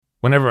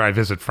Whenever I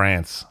visit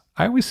France,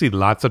 I always see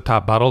lots of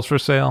top bottles for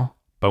sale,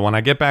 but when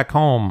I get back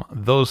home,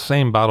 those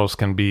same bottles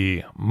can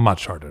be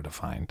much harder to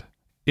find,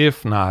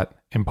 if not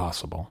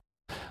impossible.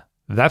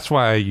 That's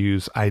why I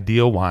use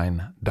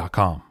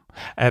idealwine.com.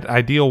 At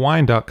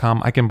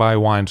idealwine.com, I can buy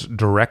wines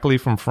directly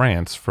from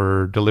France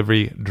for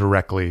delivery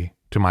directly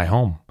to my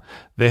home.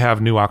 They have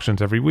new auctions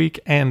every week,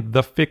 and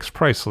the fixed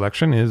price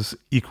selection is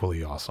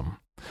equally awesome.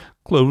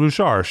 Clos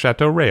Rougeard,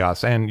 Chateau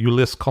Rayas, and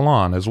Ulysse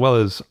Cologne, as well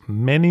as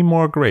many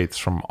more greats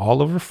from all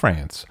over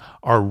France,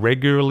 are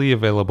regularly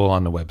available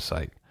on the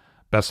website.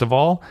 Best of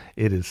all,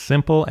 it is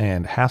simple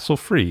and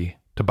hassle-free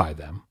to buy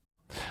them.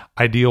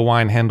 Ideal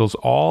Wine handles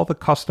all the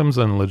customs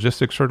and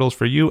logistics hurdles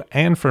for you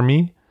and for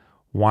me.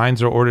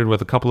 Wines are ordered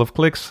with a couple of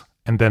clicks,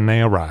 and then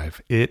they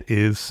arrive. It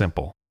is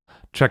simple.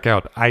 Check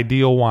out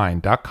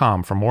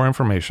idealwine.com for more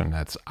information.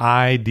 That's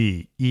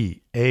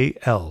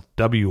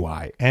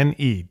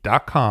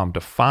IDEALWINE.com to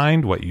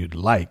find what you'd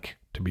like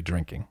to be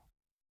drinking.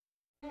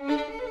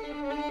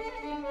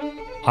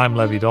 I'm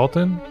Levi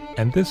Dalton,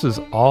 and this is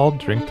All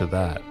Drink to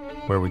That,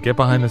 where we get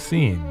behind the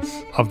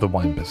scenes of the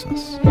wine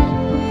business.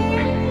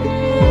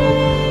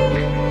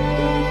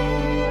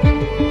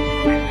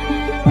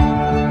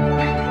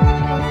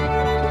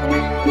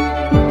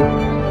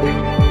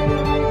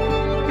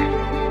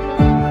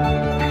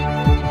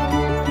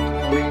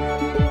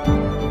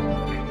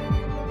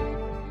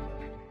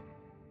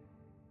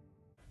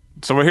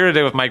 So we're here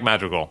today with Mike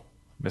Madrigale,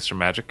 Mr.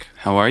 Magic.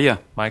 How are you?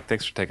 Mike,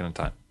 thanks for taking the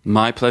time.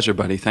 My pleasure,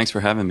 buddy. Thanks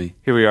for having me.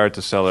 Here we are at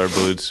the Cellar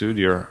Boulud Sud,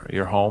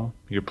 your home,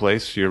 your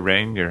place, your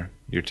reign, your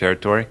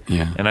territory.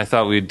 Yeah. And I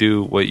thought we'd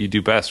do what you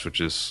do best, which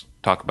is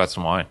talk about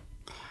some wine.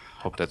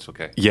 Hope that's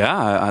okay.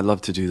 Yeah, I'd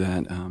love to do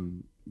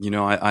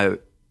that.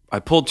 I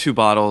pulled 2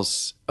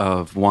 bottles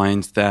of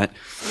wines that,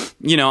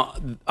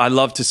 I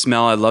love to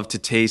smell, I love to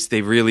taste.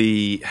 They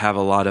really have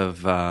a lot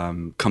of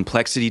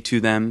complexity to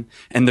them,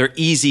 and they're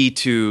easy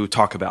to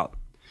talk about.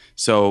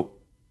 So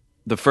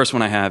the first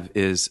one I have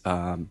is,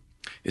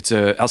 it's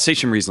a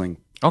Alsatian Riesling.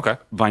 Okay.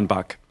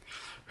 Weinbach,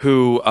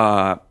 who,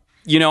 I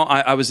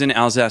was in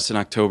Alsace in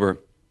October,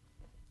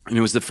 and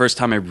it was the first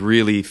time I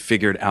really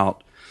figured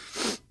out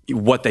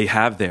what they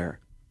have there.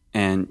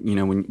 And,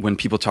 when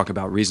people talk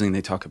about Riesling,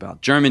 they talk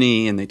about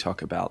Germany and they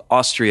talk about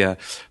Austria,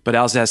 but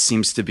Alsace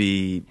seems to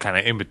be kind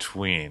of in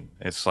between.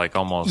 It's like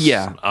almost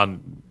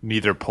on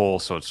neither pole,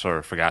 so it's sort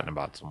of forgotten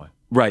about some way.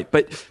 Right.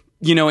 But,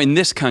 in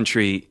this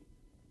country,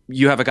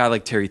 you have a guy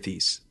like Terry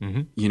Thies,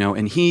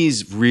 and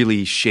he's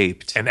really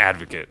shaped an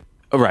advocate,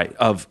 right,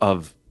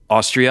 of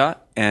Austria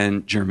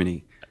and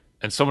Germany.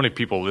 And so many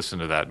people listen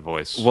to that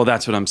voice. Well,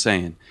 that's what I'm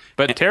saying.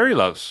 But Terry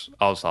loves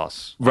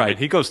Alsace. Right. I mean,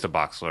 he goes to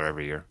Boxler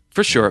every year.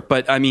 For sure.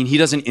 But, he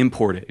doesn't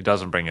import it. He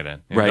doesn't bring it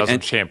in. He right.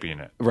 doesn't champion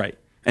it. Right.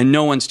 And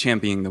no one's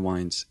championing the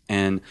wines.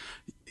 And,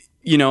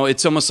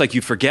 it's almost like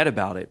you forget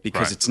about it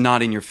because it's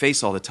not in your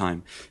face all the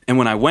time. And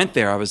when I went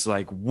there, I was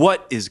like,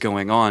 what is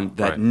going on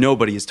that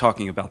nobody is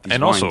talking about these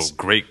wines? And also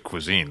great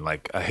cuisine,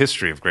 like a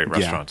history of great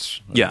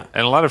restaurants. Yeah.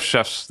 And a lot of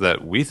chefs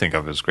that we think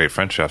of as great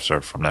French chefs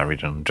are from that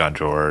region. John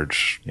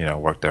George,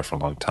 worked there for a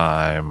long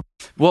time.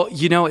 Well,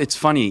 it's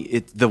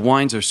funny. The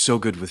wines are so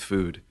good with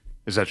food.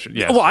 Is that true?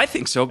 Yeah. Well, I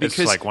think so because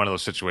it's like one of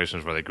those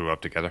situations where they grew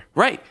up together.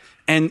 Right.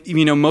 And,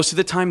 most of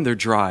the time they're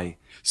dry.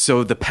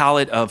 So the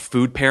palette of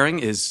food pairing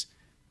is,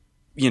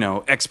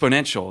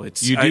 exponential.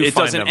 You do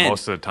find them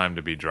most of the time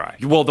to be dry.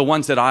 Well, the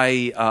ones that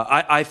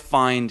I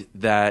find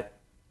that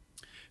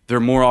they're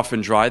more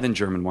often dry than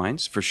German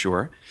wines, for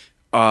sure.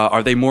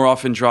 Are they more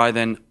often dry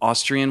than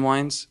Austrian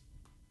wines?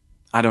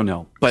 I don't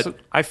know. But so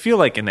I feel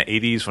like in the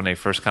 80s when they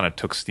first kind of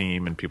took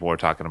steam and people were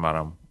talking about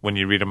them, when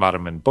you read about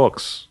them in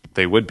books,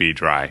 they would be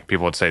dry.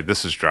 People would say,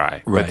 this is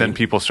dry. Right. But then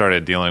people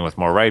started dealing with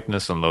more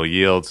ripeness and low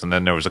yields, and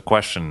then there was a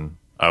question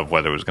of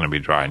whether it was going to be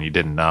dry, and you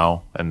didn't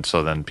know. And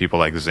so then people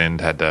like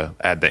Zind had to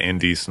add the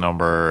Indies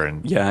number.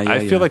 And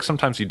I feel like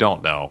sometimes you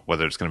don't know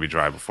whether it's going to be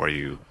dry before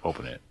you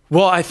open it.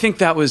 Well, I think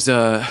that was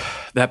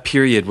that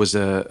period was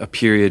a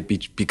period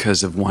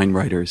because of wine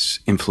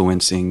writers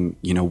influencing,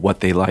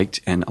 what they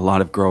liked, and a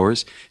lot of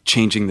growers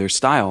changing their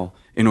style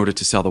in order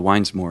to sell the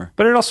wines more.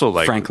 But it also,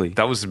 frankly,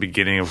 that was the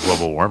beginning of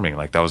global warming.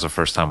 Like, that was the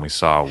first time we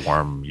saw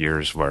warm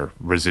years where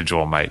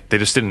residual they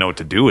just didn't know what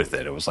to do with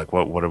it. It was like,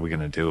 what are we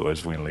going to do?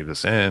 Is we going to leave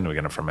this in? Are we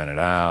going to ferment it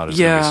out? Is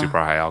it going to be super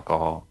high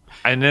alcohol?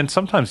 And then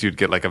sometimes you'd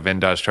get like a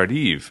Vendange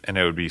Tardive, and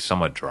it would be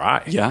somewhat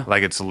dry. Yeah.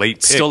 Like, it's late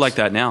picked. Still like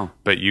that now.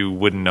 But you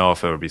wouldn't know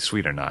if it would be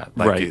sweet or not.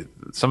 Like, right.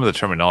 Some of the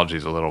terminology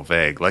is a little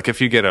vague. Like, if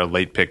you get a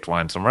late picked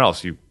wine somewhere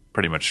else, you're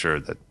pretty much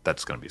sure that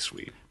that's going to be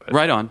sweet. But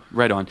right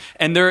on.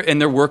 And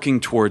they're working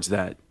towards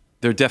that.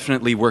 They're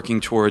definitely working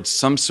towards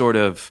some sort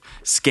of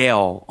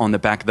scale on the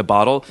back of the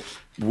bottle,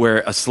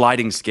 where a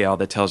sliding scale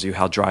that tells you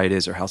how dry it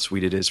is or how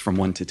sweet it is from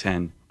 1 to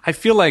 10. I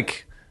feel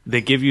like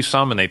they give you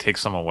some and they take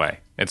some away.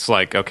 It's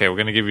like, okay, we're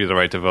going to give you the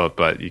right to vote,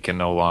 but you can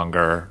no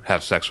longer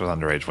have sex with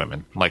underage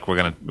women. Like, we're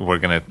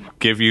gonna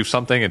give you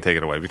something and take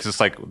it away, because it's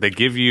like they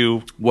give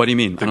you. What do you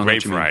mean? The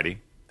grape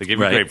variety. They give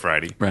you grape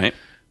variety, right?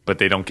 But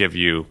they don't give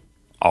you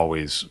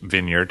always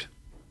vineyard.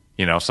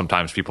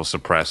 Sometimes people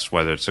suppress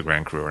whether it's a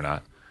Grand Cru or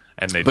not.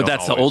 and they But don't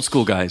that's the always- old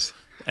school guys.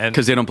 And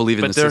Because they don't believe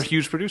in but the they're system.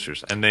 huge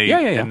producers, and they Yeah.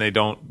 and they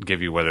don't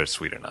give you whether it's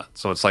sweet or not.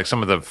 So it's like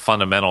some of the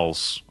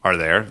fundamentals are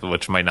there,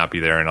 which might not be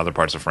there in other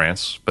parts of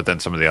France, but then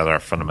some of the other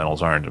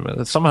fundamentals aren't.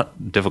 It's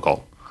somewhat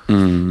difficult.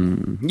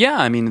 Yeah,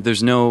 I mean,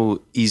 there's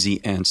no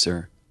easy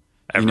answer.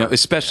 Ever.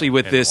 Especially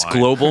with in this wine.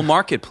 global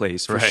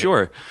marketplace, for Right.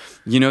 sure.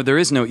 There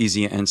is no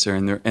easy answer,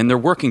 and they're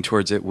working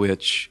towards it,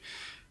 which,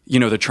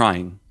 they're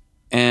trying,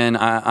 and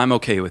I'm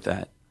okay with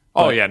that.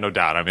 Oh yeah, no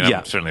doubt. I mean, Yeah.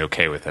 I'm certainly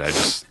okay with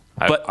it.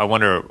 But- I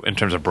wonder in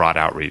terms of broad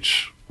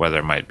outreach whether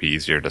it might be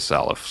easier to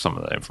sell if some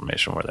of the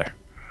information were there.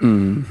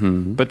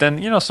 Mm-hmm. But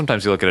then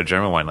sometimes you look at a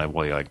German wine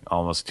label, you're like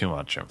almost too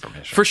much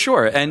information. For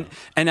sure. And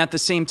at the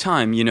same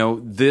time,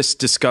 this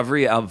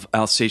discovery of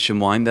Alsatian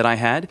wine that I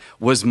had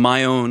was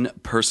my own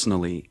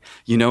personally.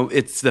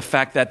 It's the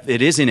fact that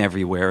it isn't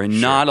everywhere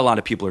and not a lot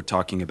of people are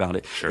talking about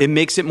it. Sure. It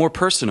makes it more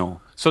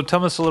personal. So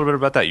tell us a little bit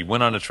about that. You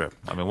went on a trip.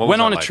 I mean, what Went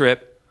was on that a like?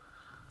 trip.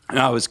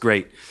 Oh, it was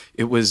great.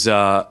 It was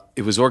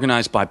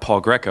organized by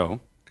Paul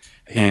Greco.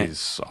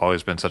 He's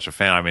always been such a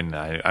fan. I mean,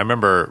 I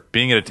remember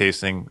being at a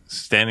tasting,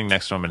 standing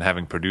next to him, and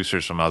having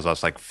producers from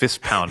Alsace like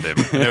fist pound him.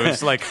 And it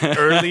was like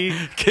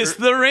Kiss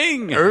the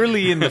ring.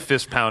 early in the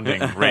fist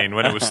pounding reign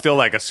when it was still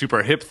like a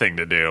super hip thing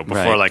to do before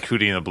Right. like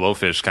Hootie and the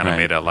Blowfish kind of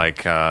Right. made it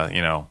like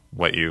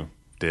what you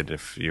did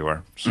if you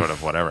were sort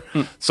of whatever.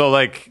 So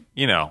like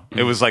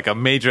it was like a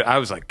major. I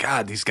was like,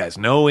 God, these guys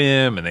know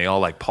him, and they all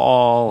like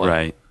Paul. And,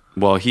 Right.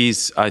 Well,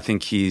 I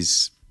think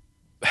he's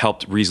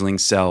helped Riesling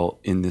sell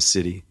in this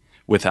city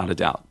without a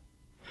doubt.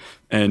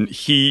 And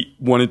he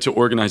wanted to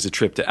organize a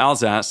trip to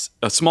Alsace,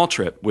 a small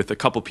trip with a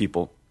couple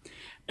people.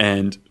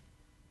 And,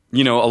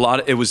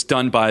 it was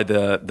done by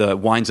the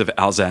Wines of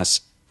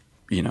Alsace,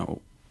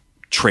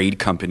 trade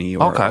company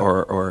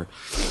or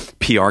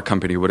PR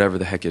company or whatever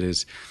the heck it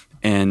is.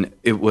 And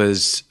it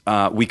was,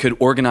 we could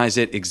organize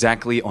it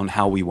exactly on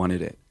how we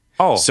wanted it.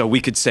 Oh. So we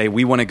could say,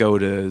 we want to go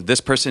to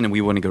this person and we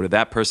want to go to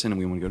that person and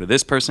we want to go to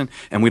this person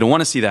and we don't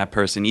want to see that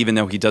person, even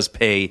though he does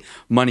pay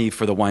money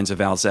for the Wines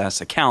of Alsace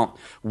account.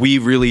 We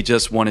really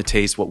just want to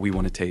taste what we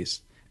want to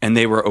taste. And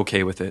they were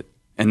okay with it.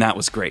 And that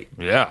was great.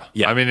 Yeah.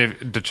 Yeah. I mean,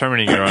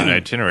 determining your own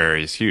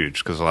itinerary is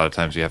huge because a lot of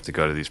times you have to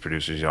go to these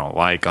producers you don't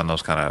like on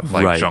those kind of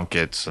like Right.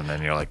 junkets, and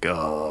then you're like,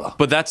 oh.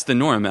 But that's the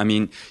norm. I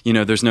mean,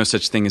 there's no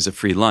such thing as a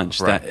free lunch,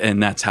 Right.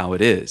 and that's how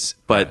it is.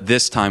 But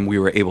this time we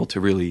were able to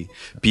really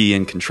be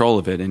in control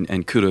of it,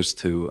 and kudos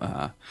to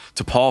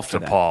Paul for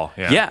that. Paul,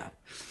 yeah. Yeah.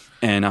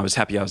 And I was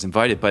happy I was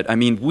invited. But I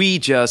mean, we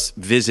just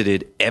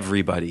visited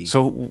everybody.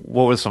 So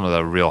what were some of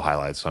the real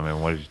highlights? I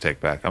mean, what did you take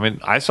back? I mean,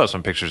 I saw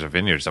some pictures of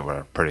vineyards that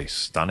were pretty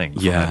stunning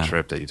from Yeah. that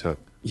trip that you took.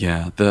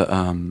 Yeah,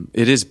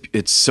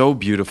 it's so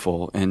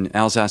beautiful, and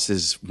Alsace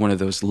is one of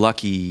those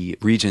lucky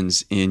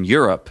regions in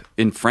Europe,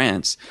 in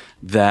France,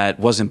 that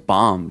wasn't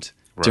bombed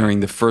during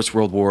the First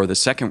World War or the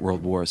Second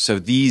World War. So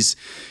these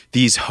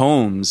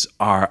homes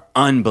are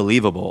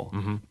unbelievable,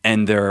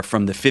 and they're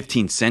from the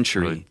 15th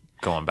century. Really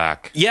going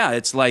back. Yeah,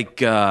 it's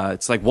like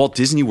Walt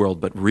Disney World,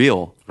 but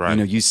real. Right.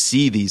 You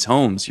see these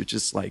homes, you're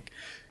just like,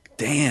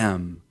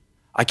 damn,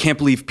 I can't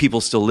believe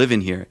people still live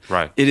in here.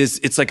 Right.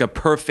 It's like a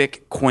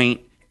perfect,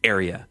 quaint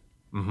area.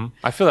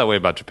 I feel that way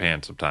about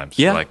Japan sometimes.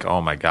 Yeah. Like,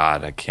 oh my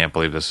God, I can't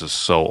believe this is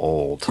so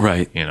old.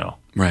 Right.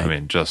 Right. I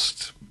mean,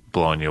 just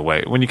blowing you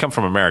away. When you come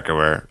from America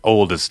where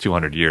old is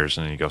 200 years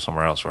and then you go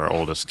somewhere else where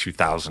old is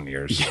 2,000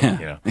 years.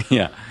 Yeah.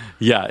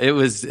 Yeah. It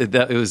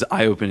was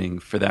eye-opening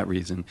for that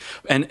reason.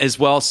 And as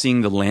well,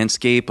 seeing the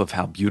landscape of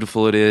how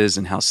beautiful it is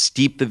and how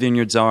steep the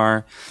vineyards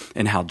are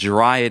and how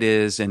dry it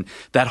is and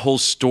that whole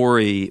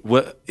story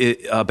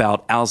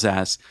about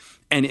Alsace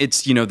and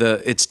it's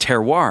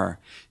terroir.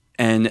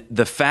 And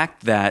the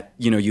fact that,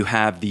 you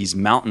have these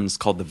mountains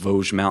called the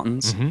Vosges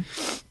Mountains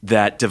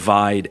that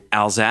divide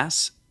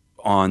Alsace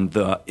in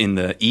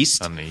the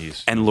east,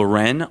 and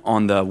Lorraine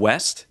on the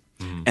west,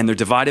 and they're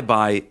divided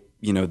by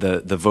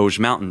the Vosges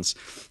Mountains.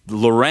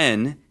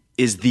 Lorraine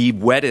is the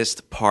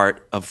wettest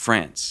part of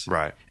France,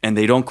 Right? And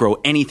they don't grow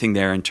anything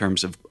there in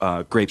terms of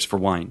grapes for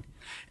wine.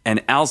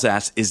 And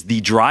Alsace is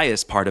the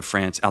driest part of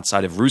France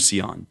outside of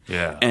Roussillon.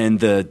 Yeah. And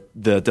the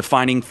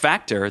defining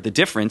factor, the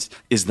difference,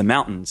 is the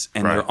mountains,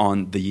 and Right. they're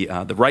on the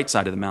right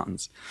side of the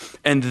mountains.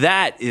 And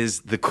that is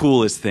the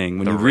coolest thing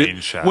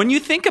when you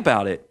think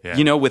about it.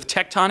 Yeah. With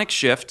tectonic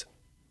shift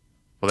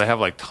Well, they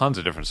have like tons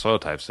of different soil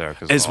types there.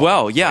 as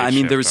well. Yeah, I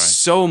mean, there's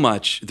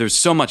right? there's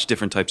so much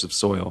different types of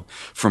soil,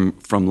 from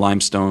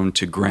limestone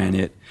to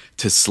granite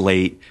to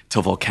slate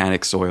to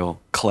volcanic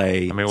soil,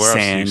 clay, I mean, where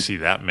sand. else do you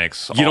see that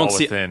mix You all don't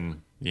see-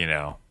 within,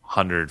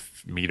 100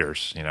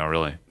 meters,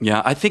 really?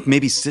 Yeah, I think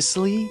maybe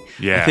Sicily.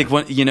 Yeah. I think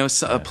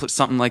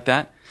something like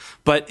that.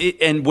 But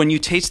and when you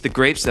taste the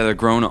grapes that are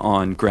grown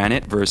on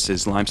granite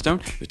versus limestone,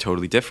 they're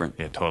totally different.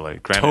 Yeah, totally.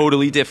 Granted,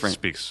 Totally different.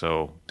 Speaks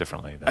so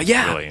differently. That's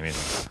Yeah. really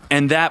amazing.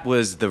 And that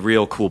was the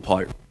real cool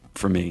part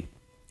for me.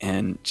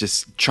 And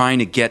just trying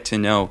to get to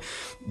know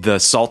the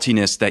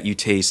saltiness that you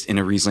taste in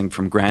a Riesling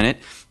from granite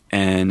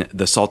and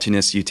the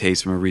saltiness you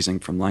taste from a Riesling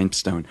from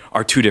limestone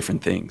are two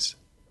different things.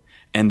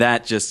 And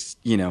that just,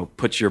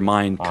 puts your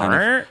mind kind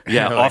of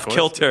Like, off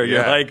kilter.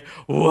 You're like,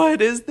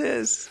 what is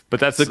this?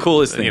 But that's the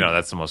coolest thing.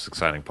 That's the most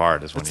exciting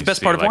part is when you the best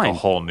see part of like wine. a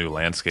whole new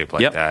landscape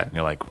like that, and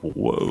you're like,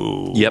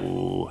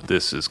 whoa,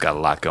 this has got a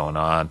lot going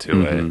on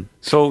to it.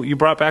 So you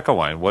brought back a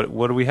wine.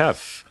 What do we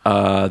have?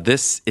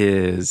 This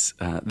is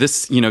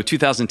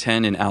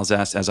 2010 in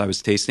Alsace. As I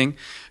was tasting,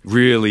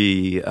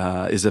 really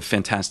is a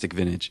fantastic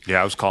vintage.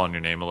 Yeah, I was calling your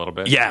name a little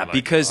bit. Yeah, like,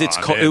 because it's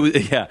cold.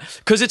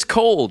 Because it's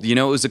cold.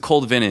 It was a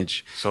cold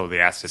vintage. So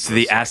the acid. So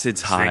the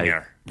acid's high.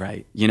 Zinger.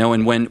 Right.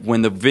 And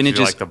when the vintage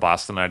is like the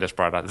Boston I just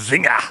brought out.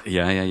 Zinger.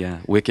 Yeah.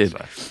 Wicked.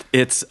 Sorry.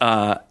 It's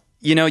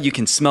you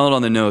can smell it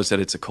on the nose that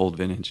it's a cold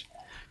vintage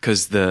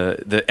because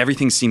the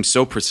everything seems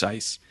so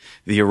precise.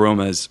 The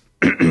aromas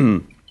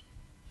and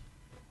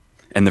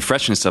the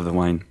freshness of the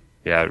wine.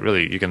 Yeah,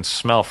 really, you can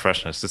smell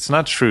freshness. It's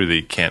not true that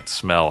you can't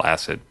smell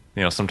acid.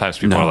 Sometimes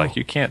people are like,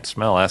 you can't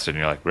smell acid. And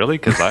you're like, really?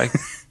 Because I...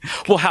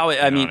 Well, how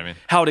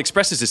it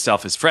expresses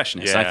itself is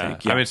freshness, I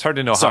think. Yeah. I mean, it's hard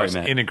to know how it's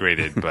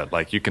integrated, but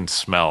like you can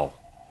smell,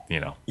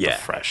 the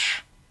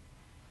fresh.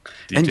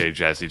 DJ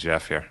Jazzy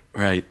Jeff here.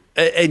 Right.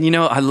 And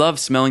I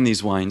love smelling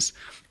these wines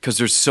because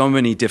there's so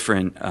many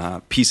different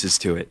pieces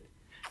to it,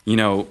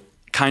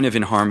 kind of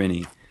in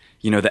harmony.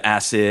 The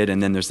acid,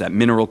 and then there's that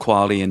mineral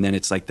quality, and then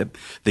it's like the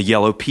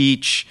yellow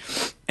peach,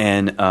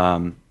 and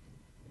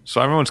so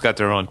everyone's got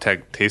their own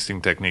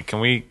tasting technique. Can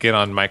we get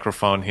on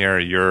microphone here?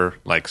 Your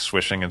like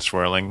swishing and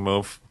swirling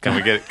move. Can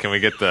we get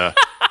the,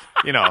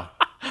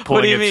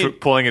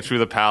 pulling it through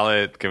the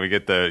palate? Can we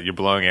get you're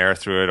blowing air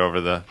through it over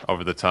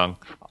the tongue?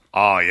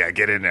 Oh yeah,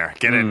 get in there,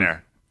 get in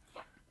there.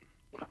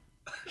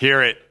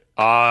 Hear it.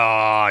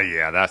 Oh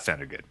yeah, that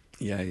sounded good.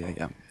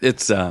 Yeah.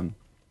 It's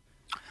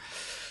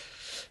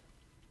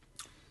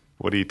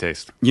What do you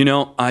taste?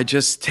 I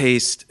just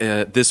taste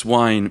this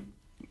wine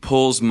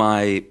pulls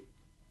my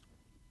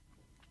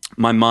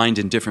mind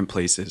in different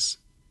places.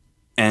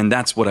 And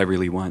that's what I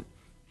really want.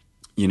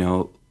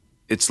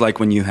 It's like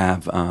when you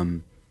have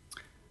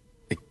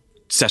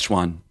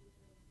Szechuan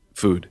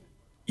food,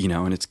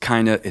 and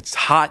it's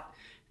hot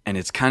and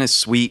it's kind of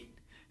sweet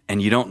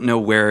and you don't know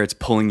where it's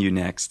pulling you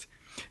next.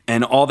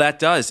 And all that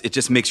does, it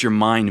just makes your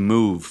mind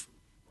move.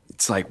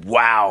 It's like,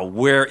 wow,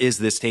 where is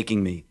this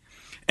taking me?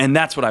 And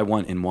that's what I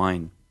want in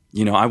wine.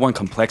 I want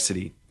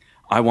complexity.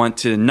 I want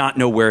to not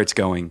know where it's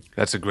going.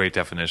 That's a great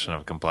definition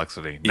of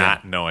complexity,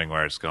 not knowing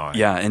where it's going.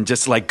 Yeah, and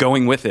just like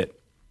going with it.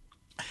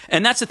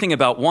 And that's the thing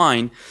about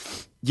wine.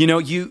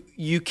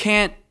 You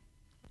can't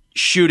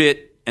shoot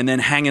it and then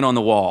hang it on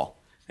the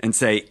wall and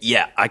say,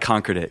 yeah, I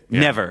conquered it.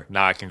 Yeah. Never.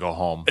 Now I can go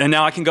home. And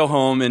now I can go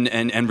home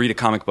and read a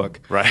comic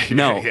book. Right.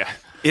 No. Yeah.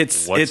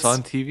 It's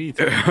on TV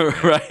today?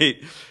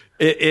 Right.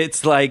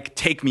 It's like,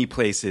 take me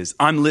places.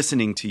 I'm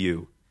listening to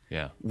you.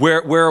 Yeah.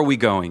 Where are we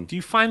going? Do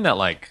you find that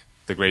like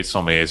the great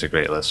sommeliers are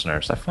great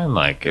listeners? I find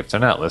like if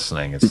they're not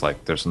listening, it's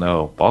like there's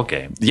no ball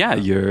game. Yeah,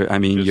 you're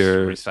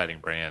reciting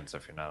brands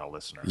if you're not a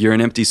listener. You're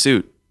an empty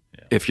suit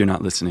if you're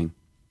not listening.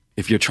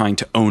 If you're trying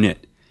to own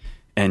it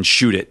and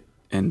shoot it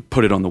and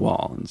put it on the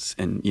wall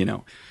and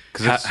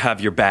have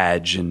your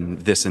badge and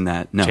this and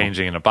that. No.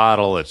 Changing in a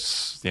bottle,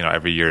 it's,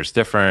 every year is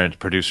different.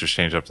 Producers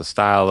change up the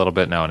style a little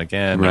bit now and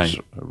again. Right. There's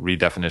a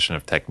redefinition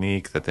of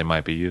technique that they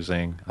might be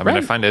using. I mean,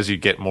 I find as you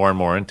get more and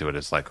more into it,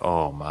 it's like,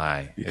 oh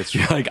my.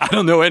 You're like, I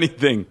don't know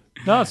anything.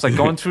 No, it's like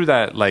going through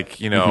that, like,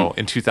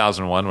 in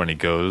 2001 when he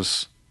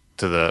goes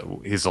to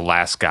he's the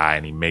last guy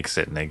and he makes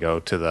it and they go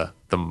to the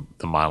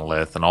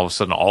monolith and all of a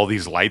sudden all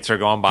these lights are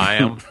going by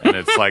him and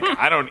it's like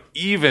I don't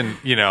even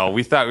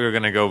we thought we were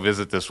going to go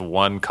visit this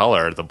one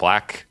color, the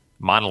black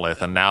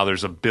monolith, and now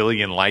there's a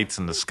billion lights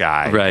in the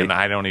sky, right? And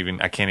I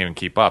can't even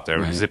keep up.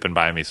 They're zipping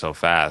by me so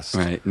fast,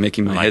 right?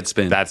 Making my head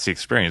spin. That's the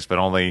experience, but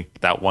only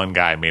that one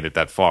guy made it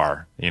that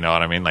far. You know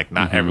what I mean? Like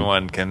not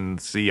everyone can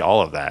see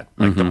all of that.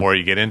 Like the more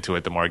you get into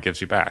it, the more it gives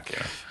you back.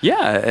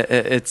 Yeah,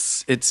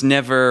 it's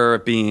never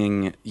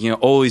being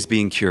always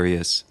being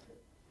curious,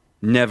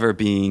 never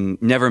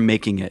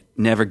making it,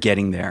 never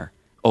getting there,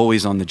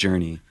 always on the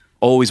journey,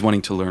 always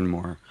wanting to learn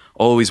more,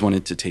 always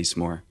wanted to taste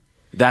more.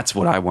 That's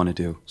what I want to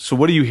do. So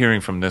what are you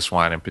hearing from this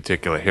wine in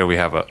particular? Here we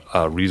have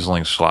a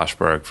Riesling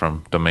Schlossberg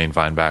from Domaine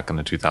Weinbach in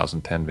the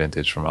 2010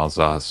 vintage from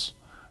Alsace.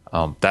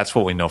 That's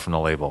what we know from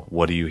the label.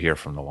 What do you hear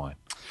from the wine?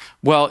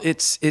 Well,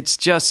 it's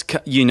just,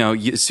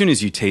 as soon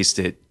as you taste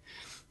it,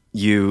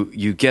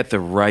 you get the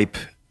ripe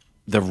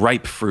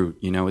fruit.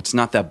 It's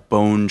not that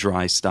bone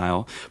dry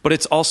style, but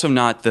it's also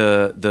not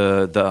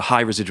the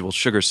high residual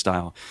sugar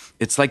style.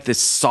 It's like this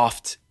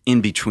soft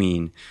in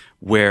between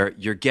where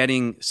you're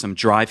getting some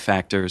dry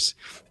factors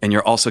and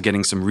you're also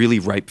getting some really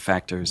ripe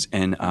factors,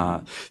 and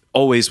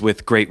always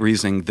with great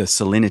Riesling, the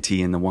salinity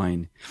in the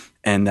wine.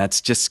 And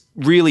that's just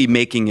really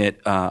making it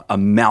a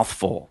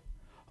mouthful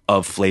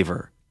of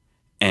flavor.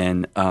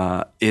 And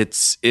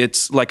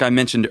it's like I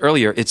mentioned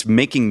earlier, it's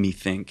making me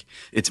think.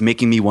 It's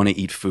making me want to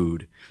eat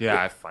food.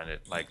 Yeah, I find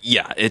it like...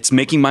 Yeah, it's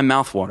making my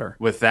mouth water.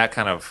 With that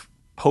kind of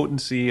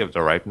potency of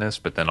the ripeness,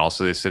 but then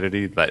also the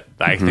acidity, that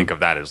I think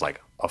of that as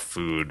like, a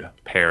food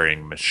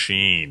pairing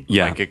machine.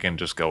 Yeah. Like it can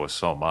just go with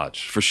so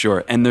much. For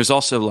sure. And there's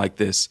also like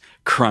this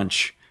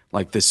crunch,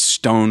 like this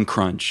stone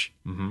crunch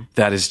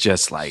that is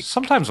just like,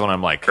 Sometimes when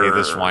I'm like, hey,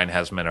 this wine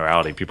has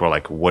minerality, people are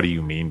like, what do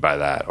you mean by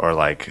that? Or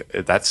like,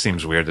 that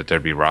seems weird that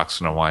there'd be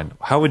rocks in a wine.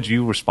 How would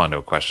you respond to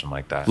a question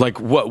like that?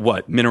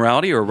 what?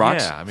 Minerality or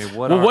rocks? Yeah, I mean,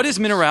 what is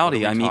minerality? What are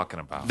we I mean,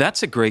 talking about?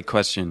 That's a great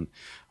question.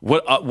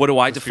 What do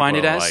I define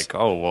it People are as? like,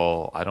 oh,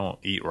 well, I don't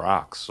eat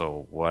rocks,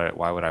 so why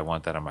would I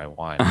want that in my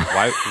wine?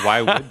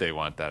 Why would they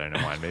want that in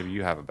a wine? Maybe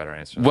you have a better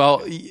answer.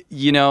 Well,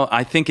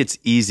 I think it's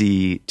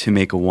easy to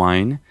make a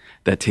wine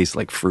that tastes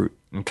like fruit.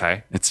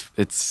 Okay.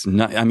 It's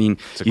not. I mean,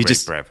 It's a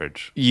great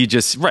beverage.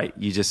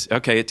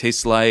 Okay. It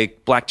tastes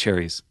like black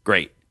cherries.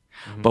 Great.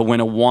 But when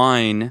a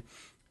wine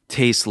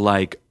tastes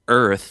like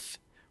earth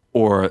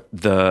or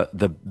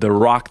the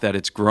rock that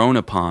it's grown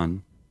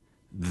upon,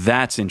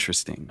 that's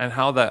interesting. And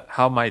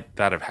how might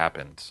that have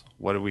happened?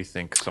 What do we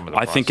think some of the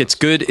I think it's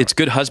good. It's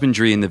good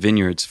husbandry in the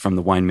vineyards from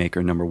the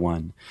winemaker. Number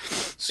one.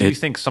 So you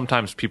think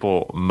sometimes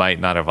people might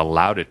not have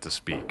allowed it to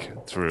speak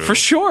through For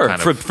sure,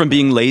 from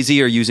being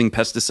lazy or using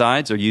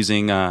pesticides or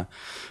using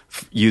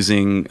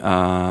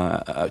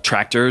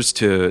tractors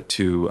to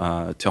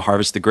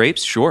harvest the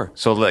grapes. Sure.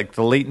 So like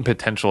the latent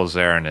potential is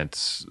there, and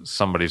it's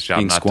somebody's job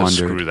Being not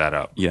squandered. to screw that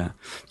up. Yeah.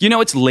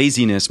 It's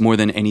laziness more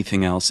than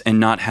anything else, and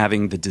not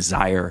having the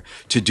desire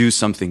to do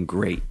something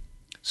great.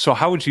 So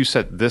how would you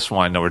set this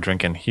wine that we're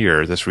drinking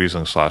here, this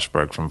Riesling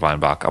Schlossberg from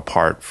Weinbach,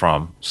 apart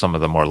from some of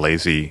the more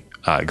lazy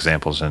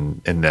examples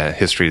in the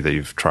history that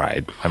you've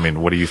tried? I mean,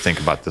 what do you think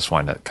about this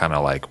wine that kind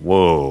of like,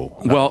 whoa?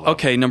 Well,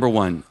 okay, number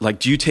one, like,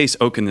 do you taste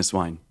oak in this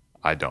wine?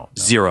 I don't.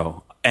 No.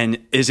 Zero. And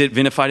is it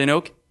vinified in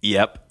oak?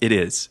 Yep, it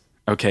is.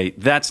 Okay,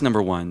 that's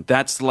number one.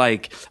 That's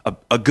like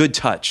a good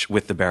touch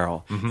with the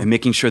barrel and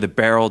making sure the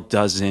barrel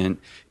doesn't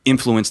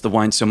influence the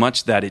wine so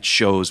much that it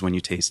shows when you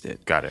taste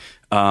it. Got it.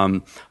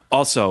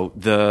 Also,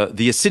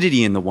 the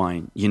acidity in the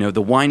wine.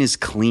 The wine is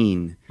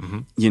clean.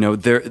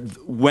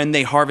 When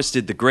they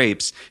harvested the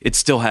grapes, it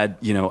still had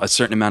a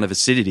certain amount of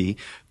acidity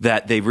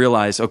that they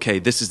realized. Okay,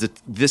 this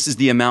is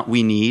the amount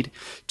we need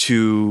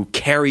to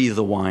carry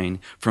the wine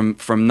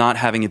from not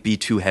having it be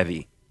too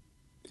heavy.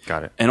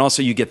 Got it. And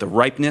also, you get the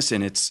ripeness,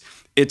 and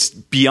it's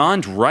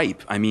beyond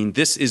ripe. I mean,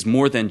 this is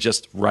more than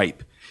just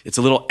ripe. It's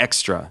a little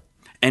extra,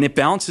 and it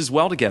balances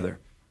well together.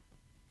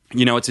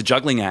 It's a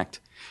juggling act.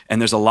 And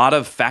there's a lot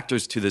of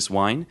factors to this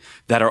wine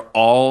that are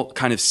all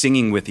kind of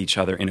singing with each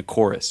other in a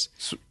chorus.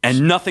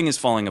 And nothing is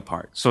falling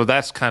apart. So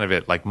that's kind of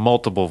it, like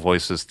multiple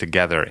voices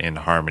together in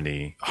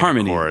harmony.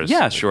 Harmony, in chorus.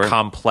 yeah, sure.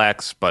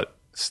 Complex, but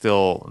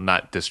still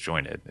not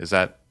disjointed. Is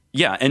that?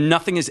 Yeah, and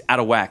nothing is out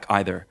of whack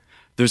either.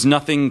 There's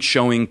nothing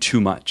showing too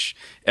much.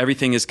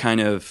 Everything is kind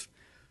of,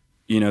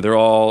 they're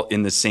all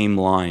in the same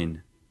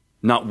line.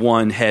 Not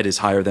one head is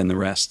higher than the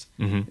rest.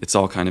 It's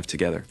all kind of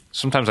together.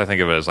 Sometimes I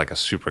think of it as like a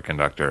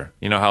superconductor.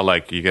 You know how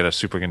like you get a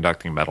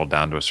superconducting metal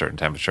down to a certain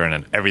temperature and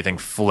then everything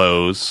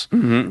flows,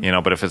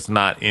 but if it's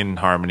not in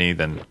harmony,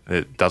 then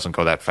it doesn't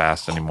go that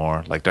fast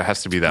anore. Like there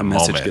has to be that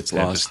moment. Gets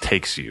and lost. It just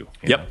takes you.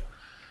 Yep. know?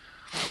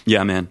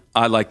 Yeah, man.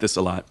 I like this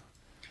a lot.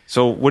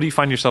 So what do you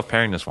find yourself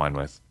pairing this wine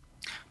with?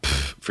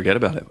 Forget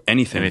about it.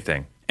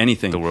 Anything.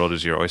 The world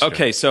is your oyster.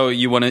 Okay, so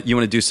you want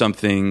to do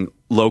something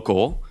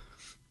local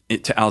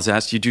to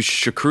Alsace. You do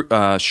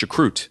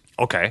choucroute.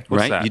 Okay.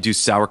 What's right? that? You do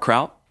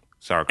sauerkraut.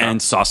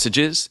 And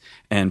sausages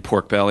and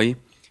pork belly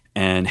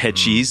and head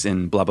cheese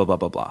and blah, blah, blah,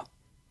 blah, blah.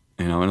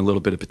 And a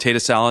little bit of potato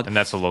salad. And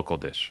that's a local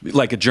dish.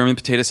 Like a German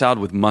potato salad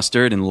with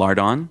mustard and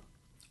lardon.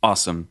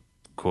 Awesome.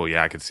 Cool.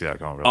 Yeah, I could see that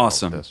going really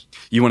Awesome. well with this.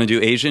 You want to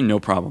do Asian? No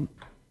problem.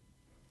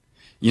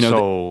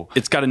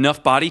 It's got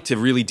enough body to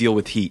really deal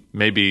with heat.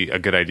 Maybe a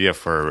good idea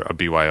for a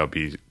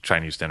BYOB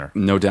Chinese dinner.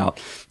 No doubt.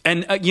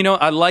 And,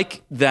 I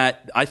like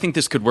that. I think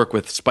this could work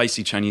with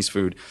spicy Chinese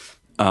food.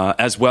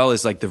 As well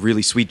as like the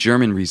really sweet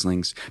German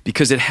Rieslings,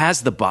 because it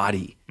has the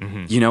body.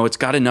 It's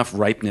got enough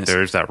ripeness.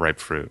 There's that ripe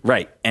fruit,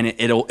 right? And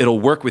it'll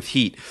work with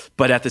heat,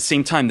 but at the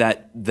same time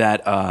that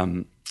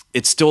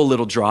it's still a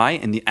little dry,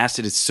 and the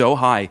acid is so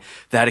high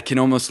that it can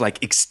almost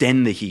like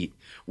extend the heat.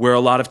 Where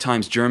a lot of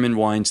times German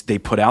wines, they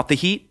put out the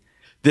heat.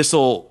 This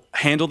will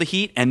handle the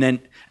heat and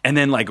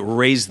then like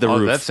raise the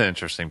roof. That's an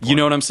interesting point. You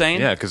know what I'm saying?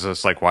 Yeah, because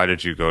it's like, why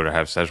did you go to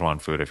have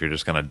Szechuan food if you're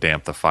just going to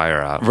damp the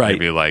fire out? Right.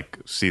 Maybe like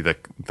see the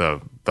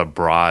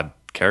broad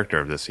character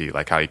of this heat,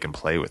 like how you can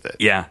play with it.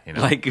 Yeah,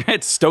 like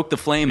stoke the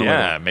flame a little.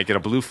 Yeah, make it a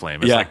blue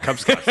flame. It's like Cub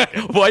Scouts.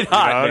 White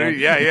hot.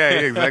 Yeah,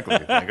 exactly.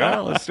 Like,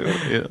 let's do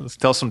it. Yeah, let's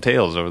tell some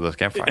tales over the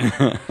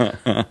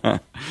campfire.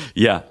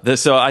 Yeah,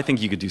 so I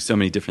think you could do so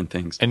many different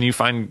things. And you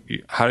find,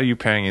 how are you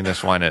pairing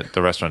this wine at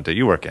the restaurant that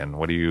you work in?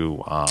 What are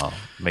you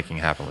making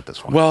happen with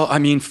this wine? Well, I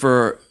mean,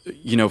 for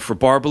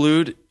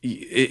Barbalud,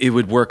 it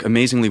would work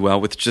amazingly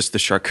well with just the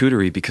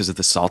charcuterie because of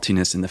the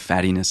saltiness and the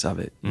fattiness of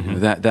it.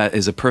 That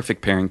is a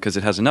perfect pairing because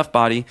it has enough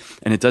body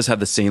and it does have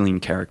the saline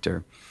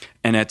character.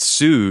 And at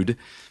Sood,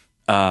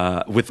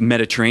 with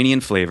Mediterranean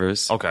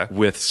flavors,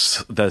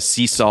 with the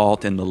sea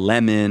salt and the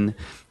lemon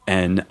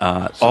and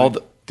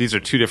these are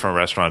two different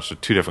restaurants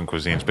with two different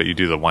cuisines, but you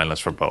do the wine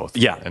list for both.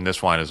 Yeah. And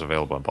this wine is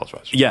available in both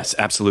restaurants. Yes,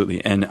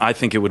 absolutely. And I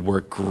think it would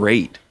work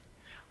great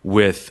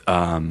with,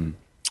 the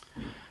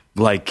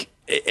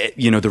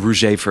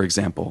Rouget, for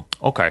example.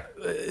 Okay.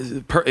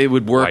 It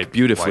would work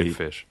beautifully. White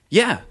fish.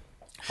 Yeah.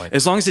 White.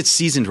 As long as it's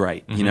seasoned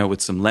right,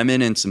 with some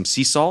lemon and some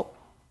sea salt.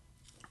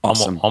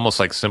 Awesome. Almost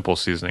like simple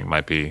seasoning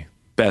might be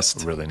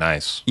Best. really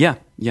nice. Yeah.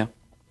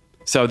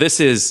 So this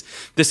is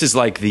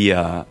like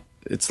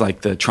it's like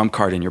the trump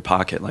card in your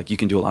pocket. Like you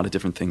can do a lot of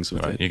different things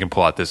with it You can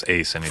pull out this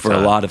ace anytime. for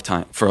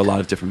a lot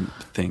of different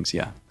things.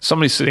 Yeah.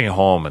 Somebody's sitting at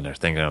home and they're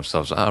thinking to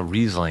themselves,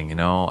 Riesling,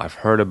 I've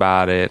heard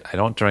about it. I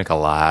don't drink a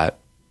lot.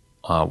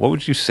 What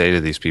would you say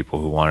to these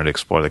people who wanted to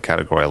explore the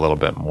category a little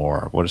bit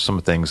more? What are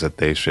some things that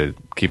they should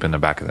keep in the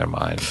back of their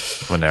mind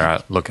when they're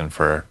out looking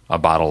for a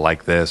bottle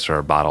like this, or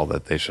a bottle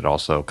that they should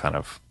also kind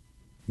of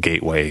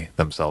gateway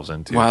themselves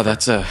into? Wow,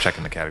 that's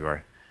checking the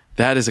category.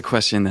 That is a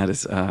question that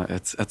is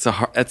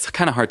it's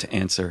kind of hard to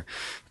answer.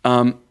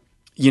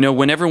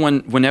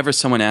 Whenever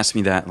someone asks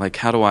me that, like,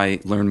 how do I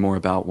learn more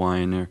about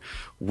wine, or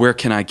where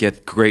can I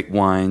get great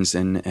wines,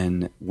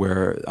 and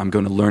where I'm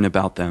going to learn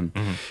about them,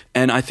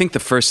 and I think the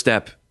first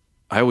step,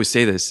 I always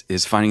say this,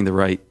 is finding the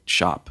right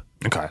shop.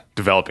 Okay.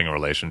 Developing a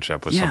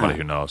relationship with somebody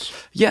who knows.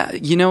 Yeah,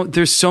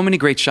 there's so many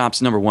great shops,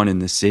 number one, in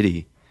the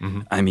city.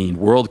 I mean,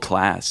 world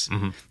class.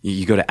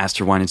 You go to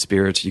Astor Wine and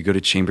Spirits, you go to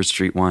Chambers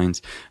Street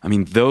Wines. I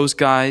mean, those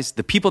guys,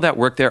 the people that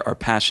work there are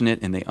passionate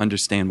and they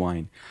understand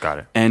wine. Got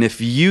it. And if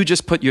you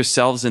just put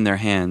yourselves in their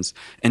hands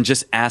and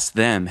just ask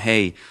them,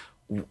 hey,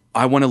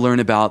 I want to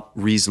learn about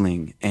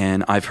Riesling,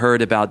 and I've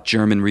heard about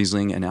German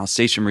Riesling and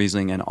Alsatian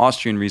Riesling and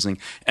Austrian Riesling,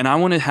 and I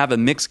want to have a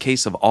mixed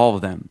case of all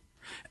of them,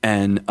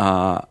 and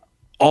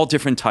all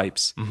different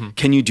types.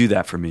 Can you do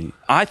that for me?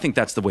 I think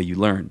that's the way you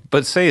learn.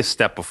 But say a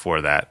step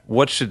before that,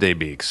 what should they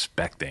be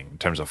expecting in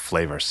terms of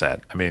flavor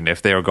set? I mean,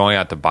 if they were going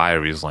out to buy a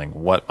Riesling,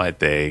 what might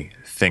they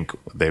think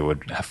they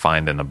would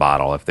find in a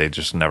bottle if they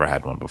just never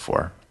had one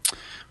before?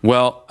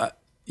 Well,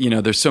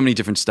 there's so many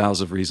different styles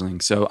of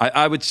Riesling. So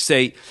I would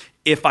say,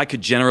 if I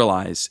could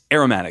generalize,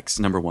 aromatics,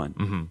 number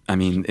one. I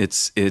mean,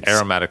 it's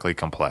aromatically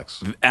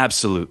complex.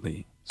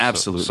 Absolutely.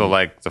 So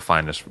like the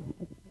finest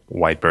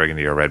white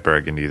Burgundy or red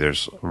Burgundy,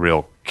 there's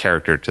real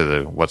character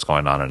to what's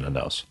going on in the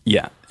nose.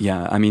 Yeah.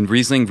 I mean,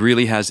 Riesling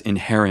really has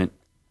inherent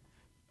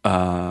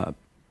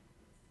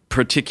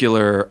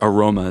particular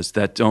aromas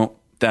that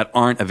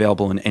aren't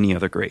available in any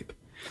other grape,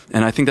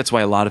 and I think that's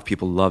why a lot of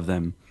people love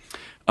them.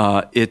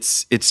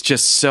 It's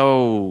just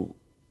so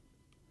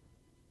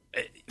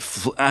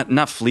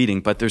not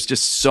fleeting, but there's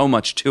just so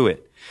much to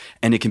it,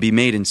 and it can be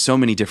made in so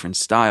many different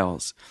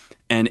styles.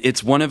 And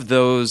it's one of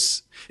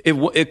those.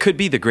 It could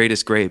be the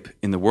greatest grape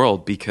in the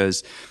world,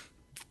 because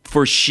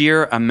for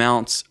sheer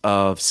amounts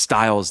of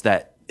styles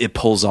that it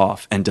pulls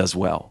off and does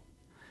well.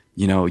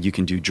 You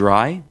can do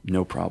dry,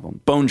 no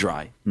problem. Bone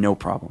dry, no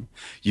problem.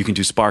 You can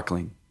do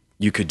sparkling.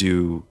 You could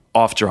do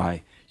off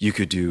dry. You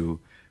could do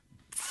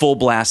full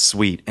blast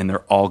sweet, and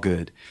they're all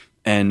good.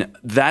 And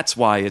that's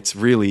why it's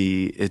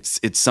really, it's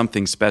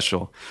something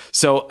special.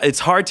 So it's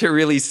hard to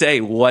really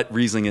say what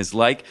Riesling is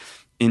like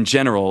in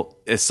general,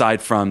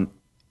 aside from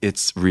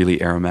it's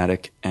really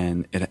aromatic,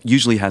 and it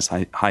usually has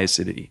high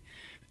acidity,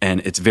 and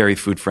it's very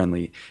food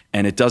friendly,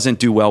 and it doesn't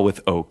do well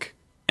with oak,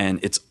 and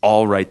it's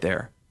all right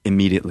there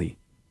immediately.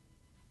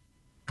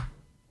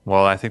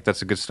 Well, I think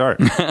that's a good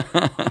start.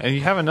 And you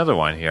have another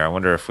wine here. I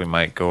wonder if we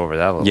might go over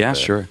that a little bit. Yeah,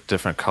 sure.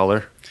 Different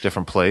color,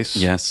 different place.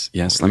 Yes.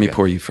 Let me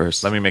pour you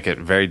first. Let me make it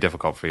very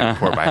difficult for you to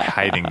pour by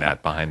hiding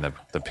that behind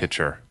the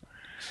pitcher.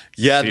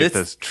 Yeah, See if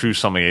the true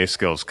sommelier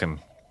skills can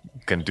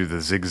do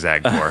the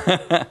zigzag pour.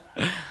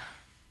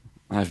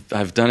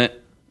 I've done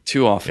it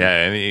too often.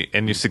 Yeah,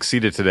 and you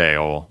succeeded today.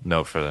 I'll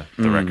note for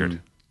the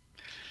record.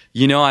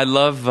 I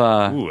love.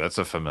 Ooh, that's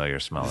a familiar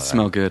smell.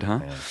 Smell good, huh?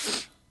 Yeah.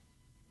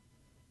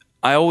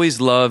 I always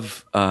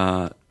love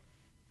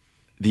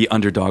the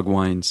underdog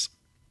wines.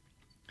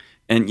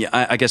 And yeah,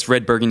 I guess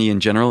red Burgundy in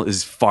general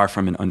is far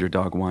from an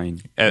underdog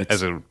wine.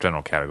 As a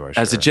general category,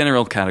 sure. As a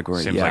general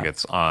category, Seems like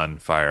it's on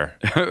fire.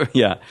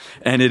 Yeah.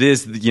 And it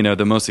is,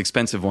 the most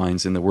expensive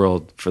wines in the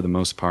world for the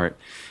most part.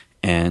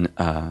 And,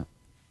 but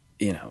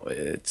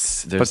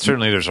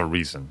certainly there's a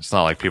reason. It's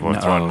not like people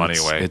are throwing money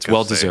away. It's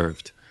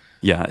well-deserved.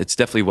 Yeah, it's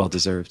definitely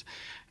well-deserved.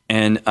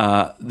 And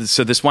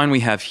so this wine we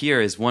have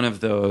here is one of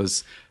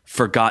those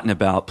forgotten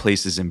about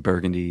places in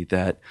Burgundy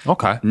that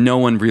no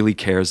one really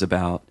cares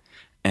about.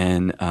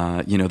 And,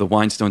 the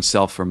wines don't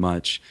sell for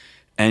much.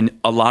 And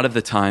a lot of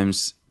the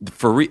times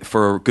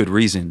for good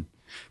reason,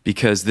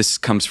 because this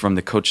comes from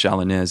the Côte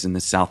Chalonnaise in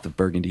the south of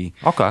Burgundy.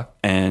 Okay.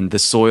 And the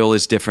soil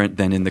is different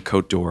than in the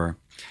Côte d'Or.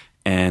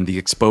 And the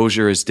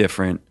exposure is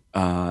different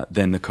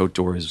than the Côte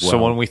d'Or as well.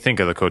 So when we think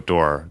of the Côte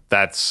d'Or,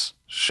 that's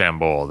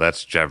Chambol,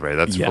 that's Gevrey,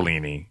 that's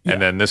Bellini. Yeah.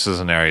 And then this is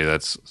an area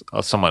that's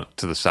somewhat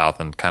to the south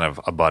and kind of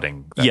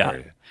abutting that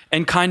area.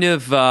 And kind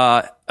of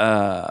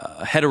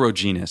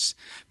heterogeneous,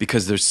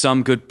 because there's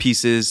some good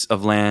pieces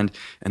of land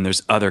and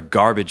there's other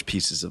garbage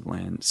pieces of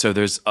land. So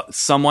there's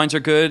some wines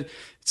are good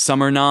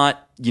Some are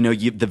not.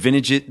 The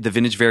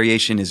vintage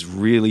variation is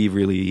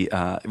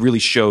really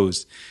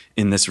shows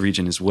in this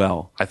region as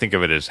well. I think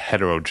of it as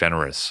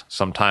heterogeneous.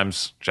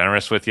 Sometimes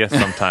generous with you,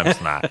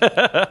 sometimes not.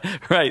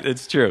 Right,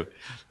 it's true.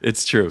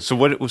 It's true. So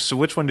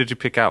which one did you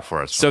pick out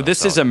for us? So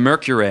this is a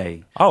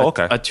Mercury. Oh,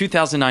 okay. A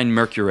 2009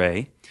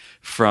 Mercury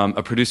from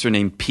a producer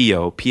named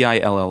Pio,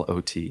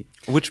 Pillot.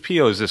 Which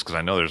PO is this? Because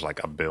I know there's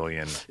like a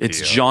billion. It's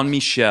POs.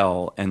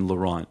 Jean-Michel and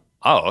Laurent.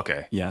 Oh,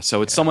 okay. Yeah,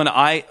 so it's someone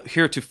I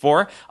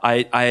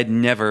had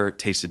never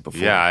tasted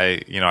before. Yeah,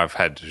 I've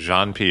had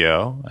Jean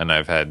PO and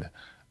I've had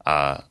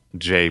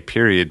J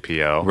period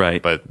PO.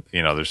 Right. But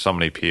there's so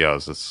many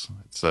POs.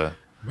 It's a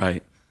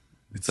right.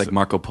 It's like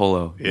Marco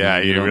Polo. Yeah,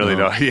 you really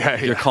don't.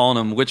 Yeah, You're calling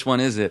them. Which one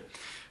is it?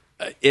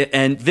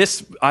 And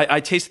this,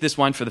 I tasted this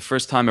wine for the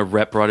first time. A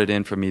rep brought it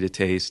in for me to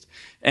taste,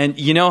 and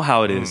you know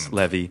how it is,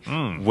 Levy,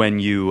 when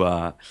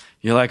you're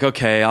like,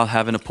 okay, I'll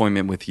have an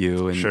appointment with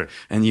you, and Sure.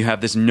 and you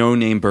have this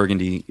no-name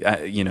Burgundy,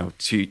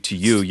 to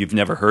you've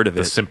never heard of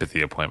the it,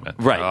 sympathy appointment.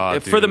 right? Oh,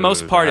 For the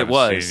most part, I it haven't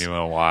was. seen you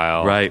in a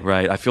while.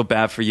 Right. I feel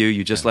bad for you.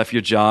 You just left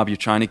your job. You're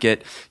trying to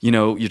get,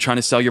 you're trying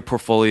to sell your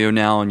portfolio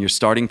now, and you're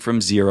starting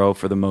from zero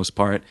for the most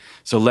part.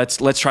 So let's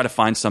try to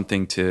find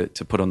something to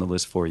put on the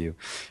list for you.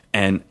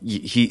 And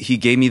he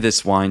gave me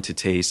this wine to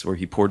taste, or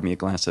he poured me a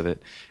glass of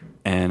it,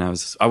 and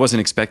I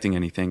wasn't expecting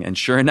anything. And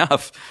sure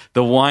enough,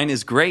 the wine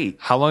is great.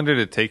 How long did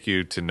it take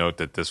you to note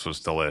that this was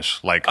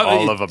delish? Like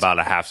all of about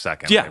a half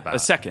second. Yeah, about. a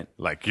second.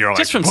 Like you're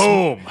Just like, from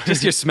boom.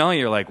 just you're smelling,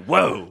 you're like,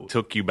 whoa.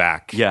 Took you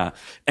back. Yeah,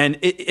 and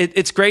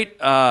it's great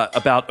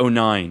about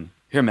 '09.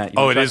 Here, Matt.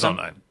 Oh, it is on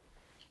 9.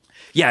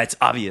 Yeah, it's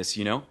obvious,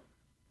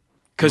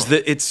 because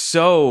it's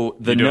so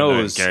the You doing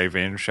nose. the Gary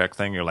Vaynerchuk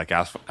thing. You're like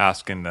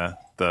asking the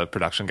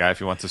production guy if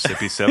he wants a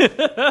sippy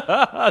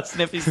sip.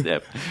 Sniffy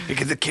snip. Hey,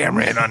 get the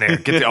camera in on there.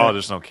 Oh,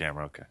 there's no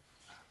camera. Okay.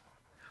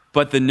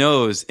 But the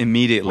nose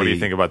immediately. What do you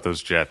think about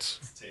those jets?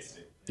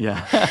 Tasty.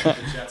 Yeah. The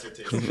jets are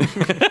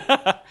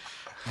tasty.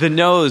 The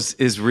nose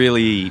is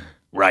really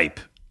ripe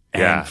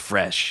and Yeah.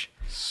 fresh.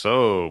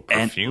 So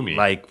And perfumey.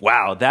 like,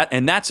 wow,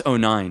 that's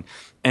 '09.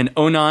 And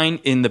 '09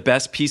 in the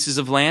best pieces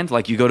of land,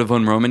 like you go to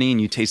Von Romani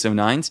and you taste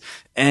 '09s,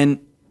 and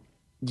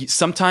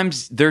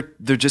sometimes they're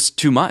just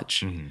too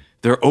much. Mm-hmm.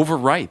 They're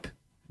overripe.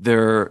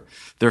 They're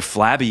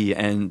flabby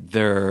and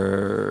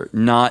they're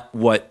not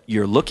what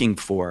you're looking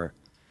for.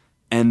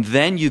 And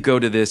then you go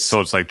to this. So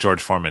it's like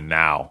George Foreman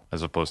now,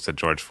 as opposed to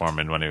George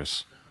Foreman when he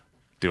was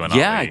doing.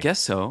 Yeah, all the, I guess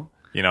so.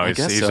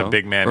 He's a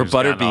big man, or who's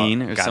gotten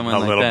Butterbean, or gotten someone a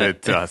like little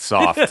that. bit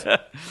soft.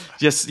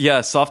 Just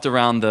soft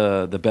around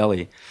the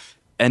belly.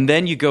 And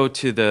then you go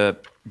to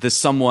the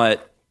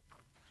somewhat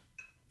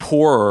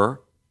poorer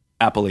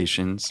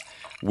appellations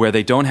where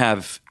they don't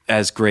have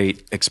as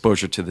great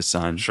exposure to the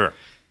sun. Sure.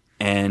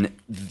 And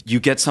you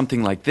get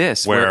something like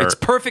this where Where- it's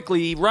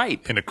perfectly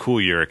ripe. In a cool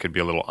year, it could be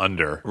a little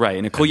under. Right.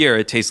 In a cool year,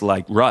 it tastes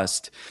like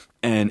rust.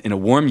 And in a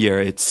warm year,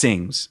 it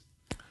sings.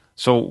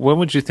 So, when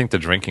would you think the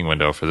drinking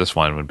window for this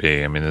wine would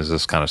be? I mean, is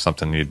this kind of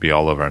something you'd be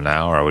all over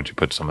now, or would you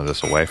put some of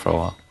this away for a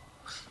while?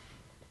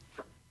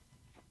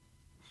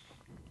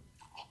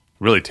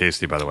 Really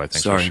tasty, by the way.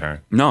 Thanks for sharing.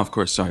 No, of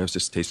course. Sorry, I was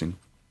just tasting.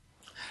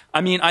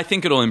 I mean, I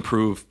think it'll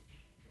improve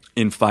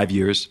in 5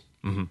 years.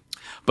 Mm-hmm.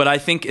 But I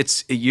think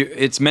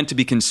it's meant to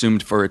be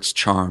consumed for its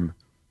charm,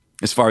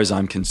 as far as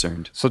I'm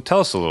concerned. So, tell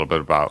us a little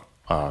bit about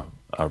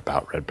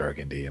red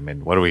Burgundy. I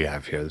mean, what do we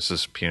have here? This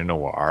is Pinot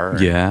Noir.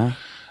 Yeah.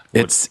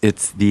 It's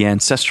the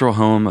ancestral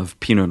home of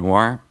Pinot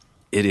Noir.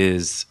 It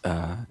is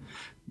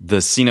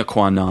the sine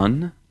qua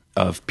non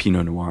of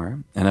Pinot Noir,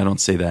 and I don't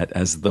say that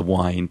as the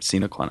wine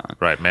sine qua non.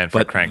 Right,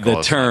 Manfred but Krankel the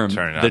is term, not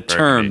turning out the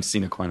term Burgundy.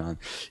 sine qua non.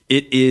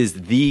 It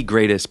is the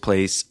greatest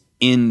place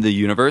in the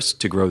universe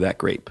to grow that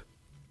grape,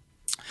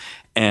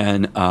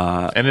 and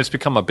And it's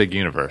become a big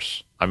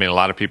universe. I mean, a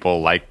lot of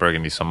people like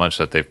Burgundy so much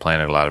that they've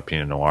planted a lot of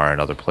Pinot Noir in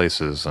other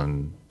places,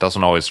 and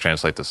doesn't always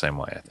translate the same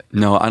way, I think.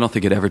 no, I don't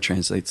think it ever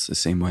translates the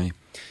same way.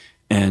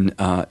 And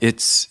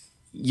it's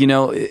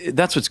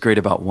that's what's great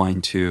about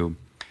wine too.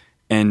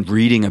 And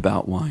reading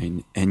about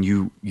wine, and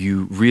you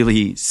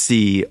really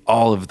see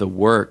all of the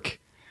work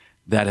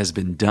that has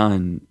been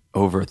done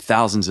over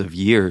thousands of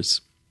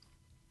years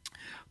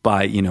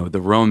by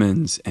the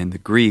Romans and the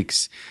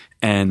Greeks,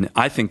 and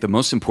I think the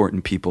most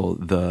important people,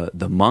 the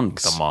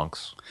monks,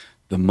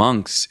 the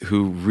monks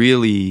who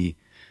really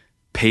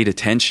paid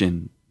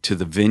attention to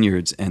the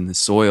vineyards and the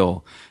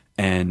soil,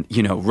 and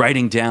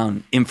writing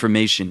down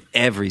information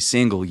every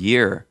single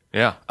year.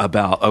 Yeah.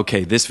 About,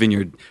 okay, this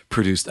vineyard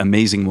produced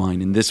amazing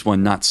wine and this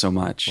one not so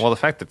much. Well, the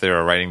fact that they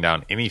were writing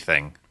down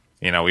anything,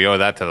 we owe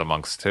that to the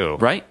monks too.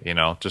 Right.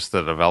 Just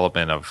the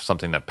development of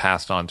something that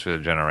passed on through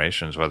the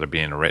generations, whether it be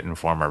in a written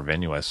form or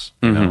vinous.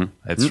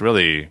 It's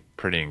really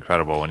pretty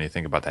incredible when you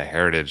think about the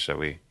heritage that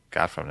we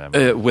got from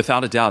them.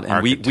 Without a doubt.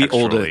 And we old it.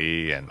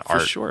 Architecturally and for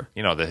art. sure.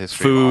 The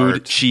history Food, of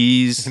art.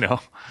 cheese.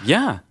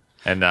 Yeah.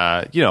 And,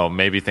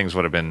 maybe things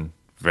would have been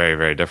very,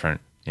 very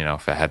different,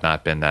 if it had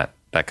not been that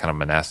kind of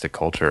monastic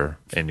culture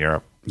in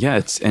Europe.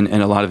 Yeah, and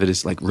a lot of it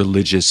is like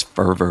religious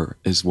fervor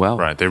as well.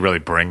 Right. They really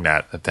bring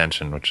that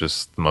attention, which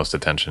is the most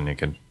attention you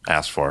can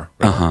ask for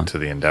really, to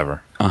the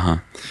endeavor.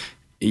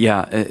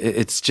 Yeah,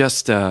 it's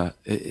just I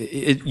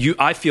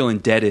feel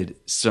indebted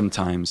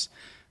sometimes.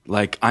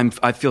 Like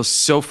I feel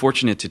so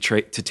fortunate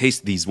to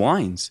taste these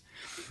wines,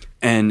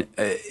 and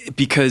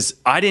because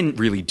I didn't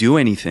really do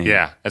anything.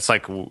 Yeah, it's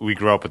like we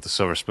grew up with the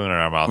silver spoon in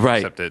our mouth,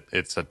 right? Except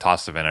it's a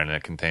toss of it and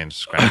it contains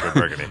Scranford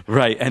Burgundy.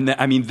 Right, and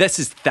I mean this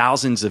is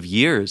thousands of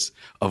years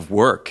of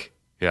work.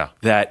 Yeah,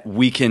 that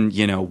we can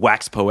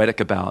wax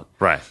poetic about.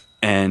 Right.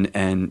 And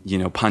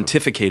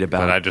pontificate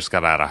about. But I just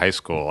got out of high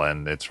school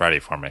and it's ready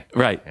for me.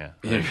 Right. Yeah.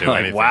 I You're didn't do like,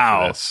 anything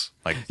wow. for this.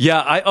 Like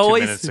I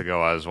always 2 minutes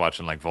ago I was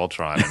watching like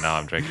Voltron and now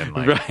I'm drinking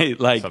like right,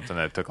 like something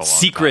that took a long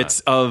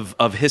secrets time.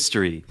 of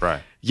history.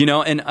 Right.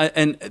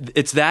 And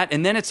it's that,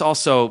 and then it's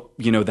also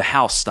the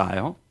house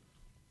style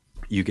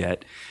you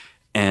get,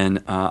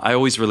 and I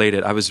always relate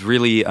it. I was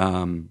really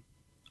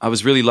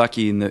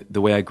lucky in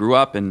the way I grew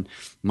up, and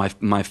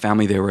my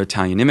family, they were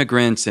Italian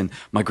immigrants, and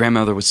my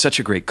grandmother was such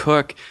a great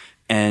cook.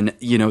 And,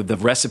 the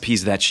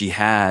recipes that she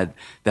had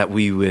that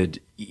we would,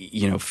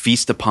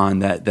 feast upon,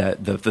 that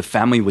the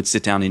family would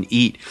sit down and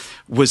eat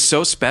was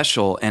so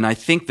special. And I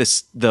think the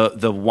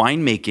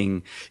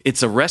winemaking,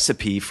 it's a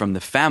recipe from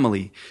the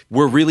family.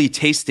 We're really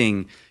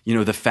tasting,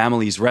 the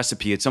family's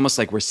recipe. It's almost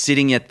like we're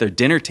sitting at their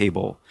dinner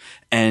table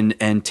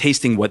and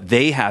tasting what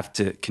they have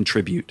to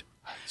contribute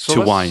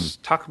to wine. Let's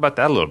talk about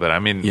that a little bit. I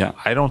mean, Yeah.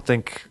 I don't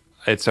think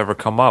it's ever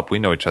come up. We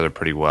know each other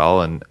pretty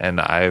well, and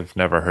I've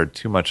never heard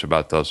too much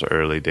about those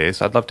early days.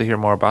 I'd love to hear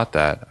more about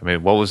that. I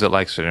mean, what was it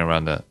like sitting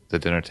around the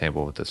dinner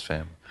table with this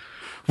family?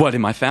 What,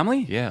 in my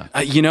family? Yeah.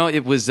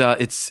 It was,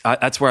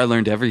 that's where I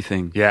learned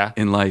everything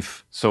in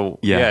life. So,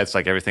 yeah, it's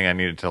like everything I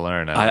needed to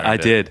learn. I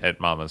did.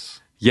 At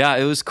Mama's. Yeah,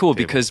 it was cool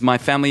because my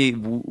family,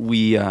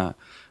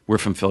 we're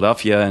from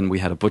Philadelphia, and we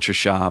had a butcher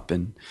shop,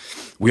 and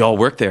we all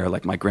worked there,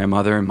 like my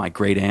grandmother and my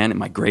great aunt and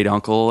my great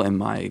uncle and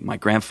my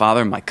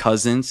grandfather and my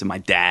cousins and my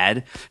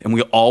dad, and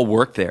we all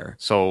worked there.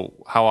 So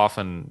how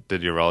often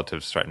did your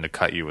relatives threaten to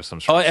cut you with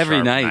some sort of every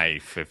sharp night.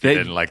 knife if you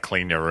didn't like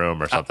clean your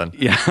room or something?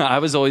 Yeah, I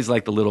was always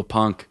like the little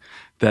punk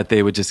that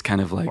they would just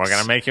kind of like, we're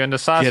going to make you into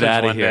sausage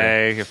one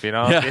day if you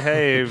don't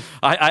behave.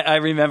 I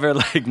remember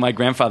like my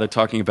grandfather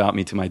talking about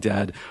me to my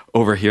dad,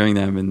 overhearing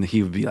them, and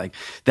he would be like,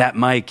 that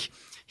Mike,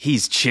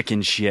 he's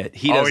chicken shit.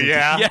 He doesn't.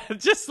 Yeah,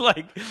 just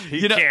like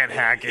he can't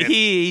hack it.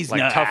 He's like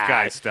not, tough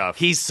guy stuff.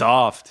 He's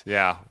soft.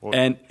 Yeah, well,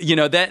 and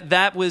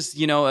that was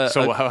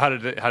so how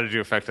did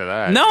you affect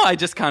that? No, I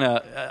just kind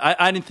of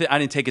I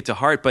didn't take it to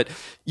heart, but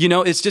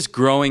it's just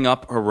growing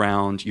up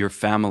around your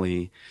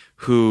family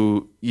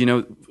who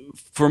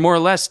for more or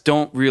less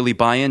don't really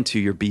buy into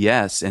your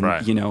BS, and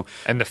right.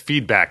 And the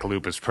feedback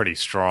loop is pretty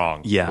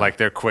strong. Yeah, like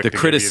they're quick the to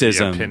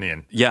criticism, give you the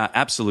opinion. Yeah,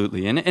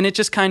 absolutely, and it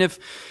just kind of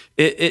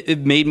it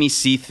made me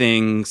see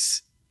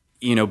things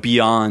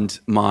beyond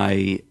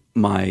my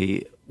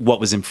what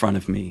was in front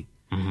of me.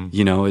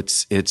 Mm-hmm.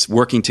 It's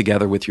working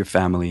together with your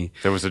family.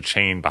 There was a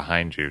chain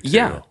behind you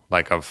too,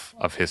 like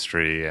of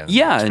history and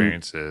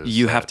experiences. And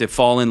you have to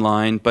fall in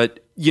line,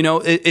 but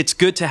it's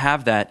good to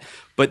have that.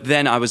 But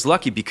then I was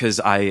lucky because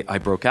I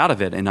broke out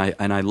of it and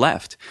I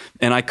left,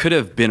 and I could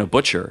have been a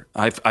butcher.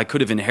 I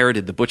could have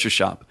inherited the butcher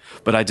shop,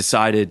 but I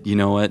decided,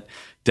 what,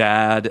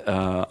 Dad,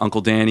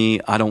 Uncle Danny,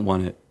 I don't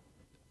want it.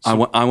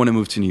 So, I want to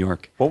move to New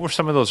York. What were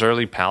some of those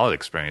early palate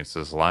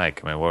experiences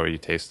like? I mean, what were you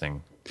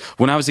tasting?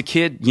 When I was a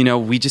kid,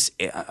 we just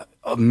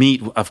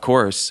meat, of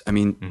course. I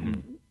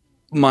mean,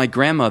 my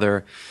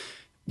grandmother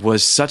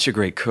was such a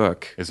great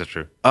cook. Is it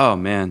true? Oh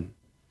man,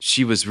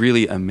 she was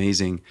really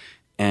amazing.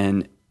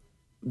 And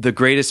the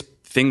greatest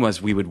thing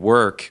was we'd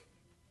work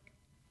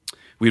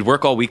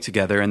all week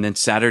together, and then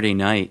Saturday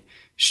night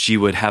she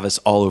would have us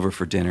all over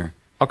for dinner.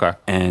 Okay.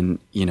 And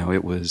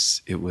it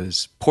was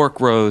pork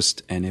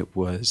roast, and it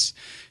was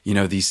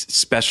these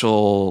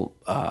special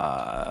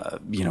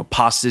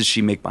pastas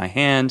she make by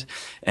hand,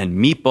 and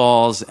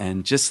meatballs,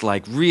 and just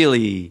like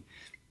really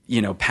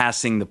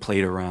passing the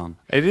plate around.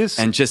 It is,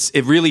 and just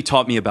it really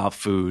taught me about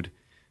food.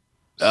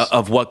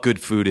 Of what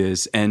good food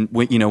is. And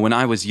when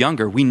I was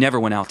younger, we never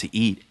went out to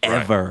eat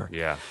ever. Right.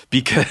 Yeah.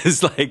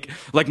 Because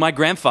like my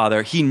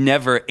grandfather, he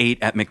never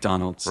ate at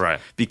McDonald's. Right.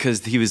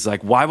 Because he was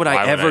like, why would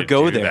I ever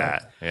go there?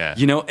 That?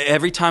 Yeah.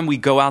 Every time we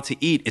go out to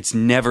eat, it's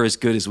never as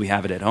good as we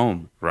have it at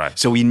home. Right.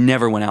 So we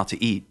never went out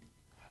to eat.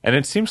 And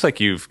it seems like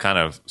you've kind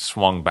of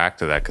swung back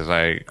to that, because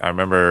I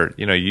remember,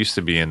 you used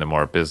to be in the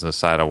more business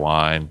side of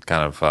wine,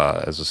 kind of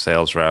as a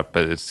sales rep,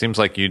 but it seems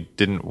like you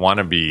didn't want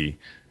to be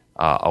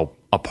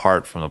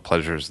apart from the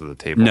pleasures of the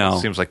table. No.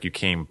 It seems like you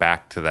came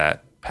back to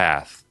that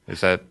path.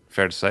 Is that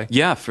fair to say?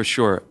 Yeah, for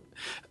sure.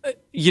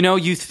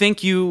 You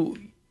think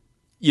when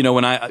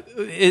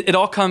it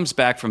all comes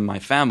back from my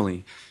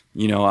family.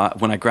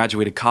 When I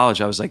graduated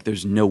college, I was like,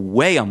 there's no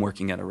way I'm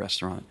working at a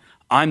restaurant.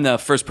 I'm the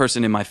first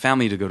person in my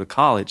family to go to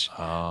college.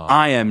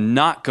 I am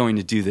not going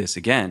to do this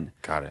again.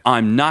 Got it.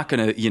 I'm not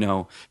going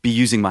to, be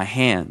using my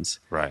hands.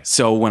 Right.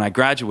 So when I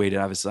graduated,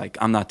 I was like,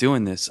 I'm not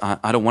doing this.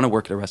 I don't want to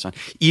work at a restaurant.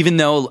 Even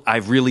though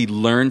I've really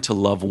learned to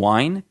love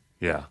wine,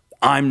 Yeah.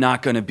 I'm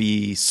not going to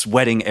be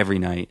sweating every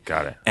night.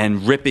 Got it.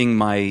 And ripping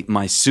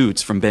my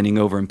suits from bending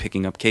over and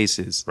picking up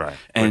cases. Right.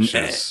 And, Which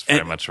is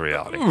very much a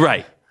reality.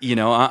 Right.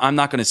 I'm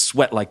not going to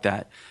sweat like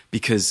that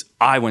because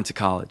I went to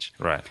college.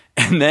 Right.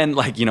 And then,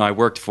 I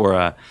worked for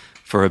a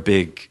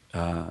big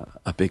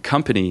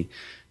company,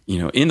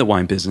 in the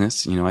wine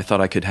business. I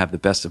thought I could have the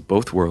best of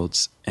both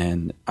worlds,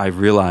 and I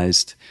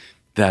realized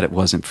that it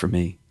wasn't for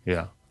me.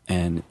 Yeah.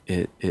 And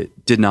it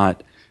did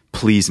not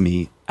please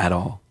me at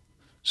all.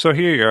 So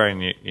here you are,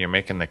 and you're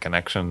making the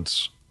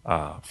connections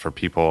for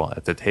people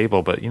at the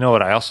table. But you know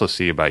what I also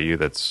see about you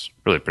that's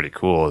really pretty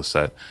cool is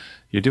that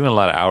you're doing a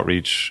lot of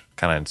outreach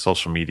kind of in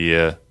social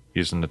media,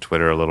 using the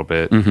Twitter a little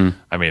bit. Mm-hmm.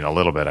 I mean, a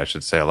little bit, I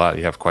should say a lot.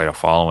 You have quite a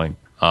following.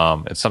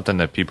 It's something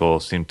that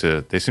people seem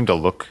to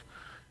look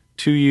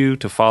to you,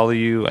 to follow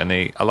you. And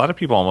a lot of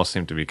people almost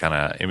seem to be kind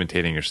of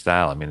imitating your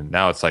style. I mean,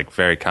 now it's like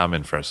very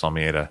common for a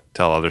sommelier to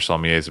tell other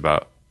sommeliers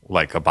about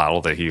like a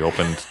bottle that he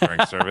opened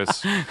during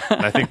service.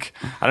 And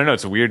I don't know,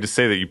 it's weird to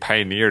say that you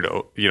pioneered,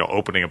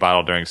 opening a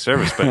bottle during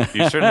service, but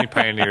you certainly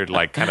pioneered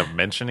like kind of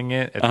mentioning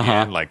it at the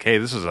end, like, hey,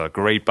 this is a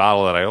great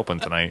bottle that I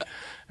opened tonight.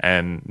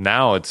 And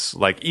now it's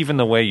like, even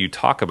the way you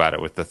talk about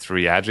it with the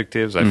 3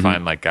 adjectives, I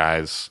find like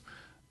guys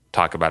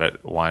talk about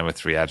it, wine with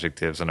 3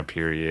 adjectives and a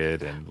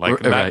period, and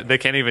like Right. they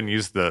can't even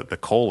use the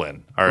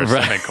colon or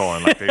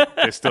semicolon. Like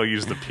they still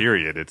use the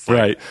period. It's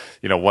like,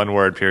 Right. one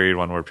word period,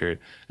 one word period.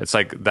 It's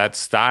like that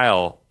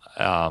style.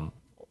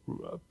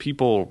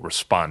 People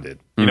responded.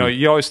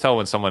 You always tell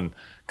when someone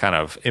kind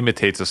of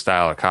imitates a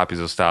style or copies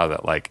a style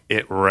that like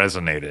it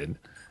resonated.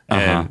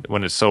 And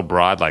when it's so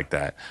broad like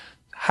that,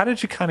 how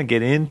did you kind of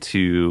get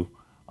into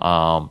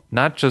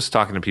not just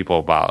talking to people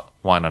about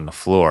wine on the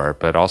floor,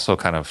 but also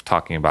kind of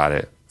talking about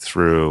it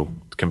through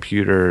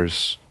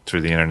computers,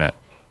 through the internet?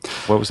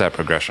 What was that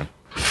progression?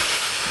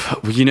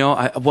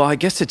 I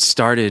guess it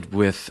started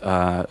with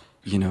the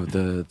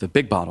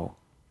big bottle.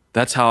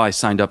 That's how I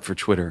signed up for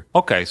Twitter.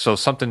 Okay, so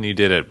something you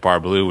did at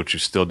Bar Blue, which you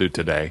still do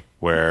today,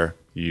 where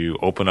you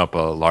open up a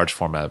large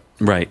format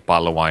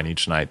bottle of wine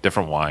each night,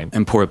 different wine,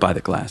 and pour it by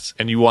the glass.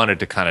 And you wanted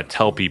to kind of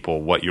tell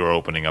people what you were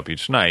opening up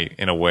each night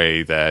in a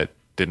way that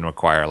didn't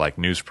require like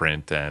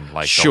newsprint and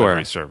like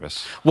delivery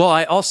service. Well,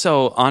 I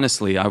also,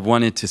 honestly, I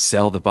wanted to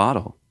sell the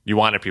bottle. You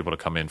wanted people to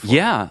come in for it.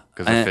 Yeah.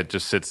 Because if it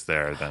just sits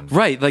there, then...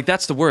 Right, like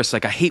that's the worst.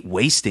 Like I hate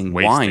wasting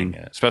wine.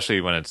 It, especially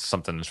when it's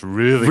something that's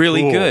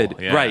really cool. Good.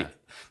 Yeah. Right.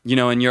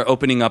 And you're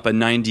opening up a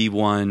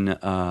 91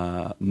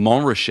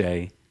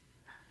 Montrachet.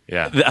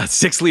 Yeah. A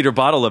 6-liter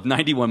bottle of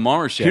 91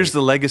 Montrachet. Here's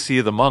the legacy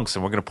of the monks,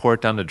 and we're going to pour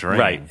it down the drain.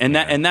 Right. And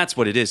that's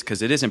what it is,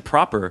 because it isn't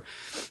proper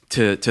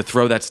to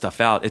throw that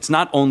stuff out. It's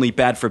not only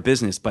bad for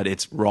business, but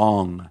it's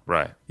wrong.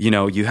 Right.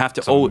 You have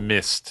to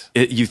missed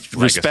you legacy.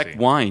 Respect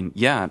wine.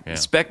 Yeah.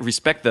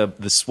 Respect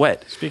the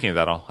sweat. Speaking of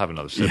that, I'll have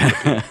another sip.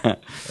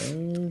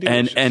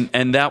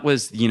 And that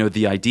was,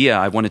 the idea.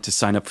 I wanted to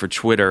sign up for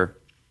Twitter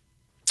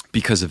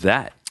because of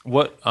that.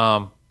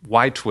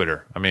 Why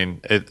Twitter? I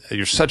mean,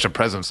 you're such a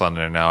presence on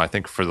there now. I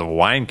think for the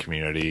wine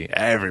community,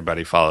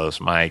 everybody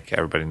follows Mike.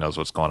 Everybody knows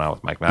what's going on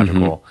with Mike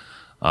Madrigale.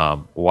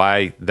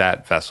 Why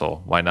that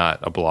vessel? Why not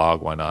a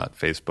blog? Why not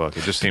Facebook?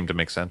 It just seemed to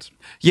make sense.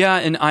 Yeah,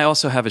 and I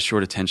also have a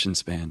short attention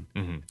span.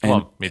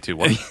 Well, me too.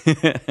 What?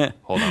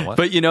 Hold on, what?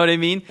 But you know what I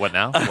mean? What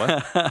now?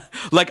 What?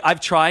 Like I've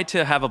tried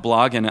to have a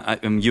blog,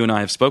 and you and I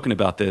have spoken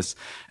about this,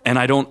 and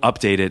I don't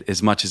update it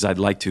as much as I'd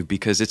like to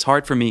because it's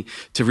hard for me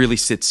to really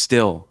sit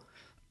still.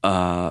 You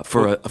have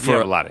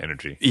a lot of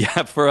energy.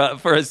 Yeah, for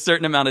a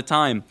certain amount of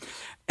time.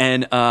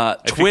 And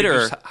if Twitter, you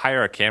could just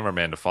hire a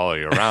cameraman to follow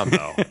you around,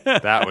 though,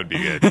 that would be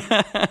good.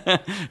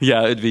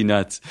 Yeah, it'd be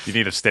nuts. You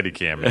need a steady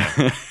cam,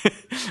 man.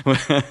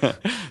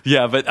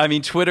 Yeah, but I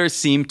mean, Twitter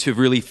seemed to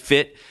really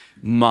fit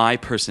my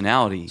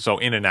personality. So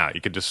in and out,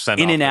 you could just send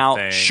in off and the out,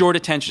 thing, short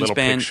attention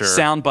span, picture,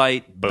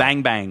 soundbite, boom.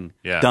 bang bang,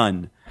 Yeah.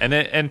 done.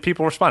 And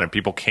people responded.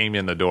 People came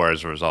in the door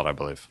as a result, I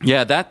believe.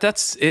 Yeah,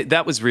 that's it.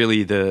 That was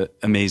really the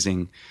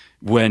amazing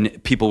when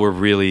people were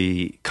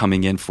really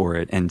coming in for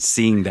it and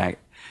seeing that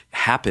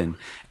happen.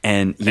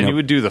 And you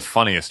would do the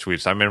funniest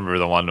tweets. I remember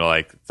the one with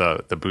like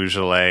the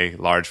Beaujolais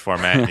large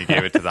format, and you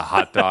gave it to the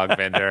hot dog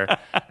vendor,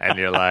 and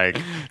you're like,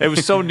 it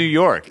was so New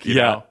York, you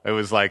know? It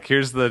was like,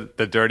 here's the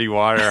dirty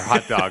water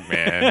hot dog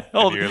man.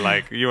 And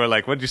you were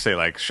like, what'd you say?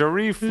 Like,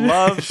 Sharif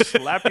loves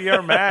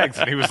Lapierre Mags,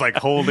 and he was like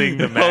holding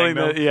the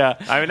Magnum.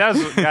 I mean,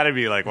 that's got to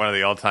be like one of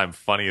the all-time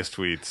funniest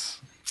tweets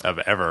of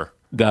ever.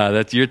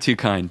 That's you're too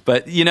kind.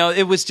 But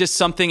it was just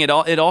something. It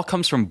all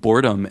comes from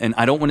boredom, and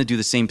I don't want to do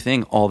the same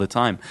thing all the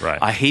time. Right.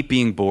 I hate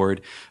being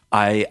bored.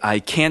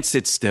 I can't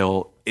sit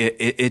still.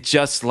 It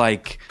just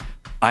like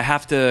I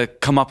have to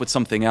come up with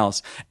something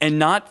else, and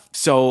not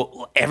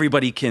so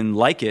everybody can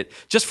like it.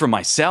 Just for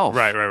myself.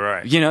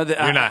 Right. You're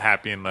not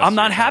happy unless I'm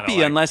not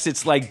happy unless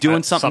it's like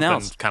doing something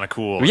else, kind of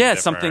cool. Yeah,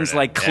 something's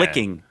like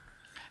clicking.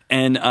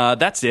 And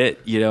that's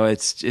it.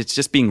 It's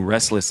just being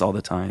restless all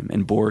the time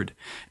and bored,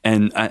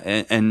 and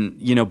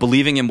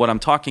believing in what I'm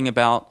talking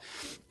about,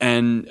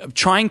 and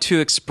trying to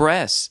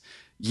express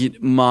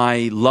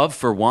my love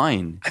for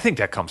wine. I think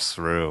that comes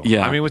through.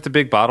 Yeah. I mean, with the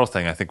big bottle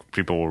thing, I think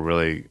people will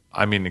really.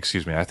 I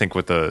think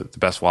with the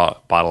best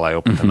bottle I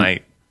opened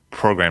tonight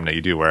program that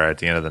you do, where at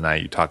the end of the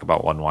night you talk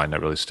about one wine that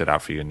really stood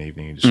out for you in the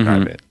evening, you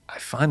describe it. I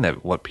find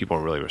that what people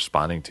are really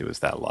responding to is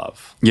that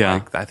love. Yeah.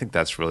 Like, I think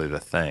that's really the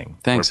thing.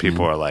 Thanks, where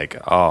people man. are like,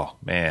 oh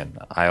man,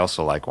 I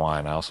also like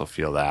wine. I also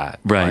feel that.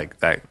 Right.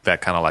 Like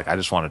that kind of like, I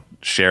just want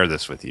to share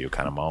this with you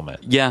kind of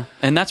moment. Yeah,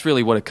 and that's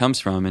really what it comes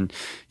from. And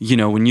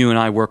when you and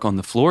I work on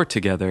the floor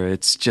together,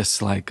 it's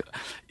just like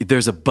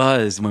there's a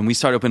buzz when we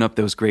start opening up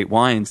those great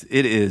wines.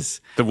 It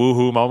is The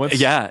woohoo moments.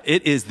 Yeah,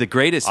 it is the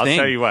greatest I'll thing.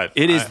 tell you what.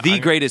 It is the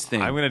greatest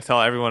thing. I'm going to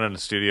tell everyone in the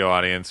studio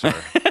audience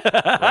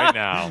right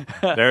now,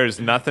 there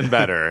is nothing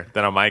better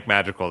than a Mike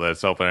Madrigale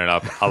that's opening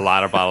up a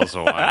lot of bottles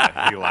of wine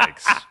that he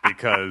likes,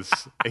 because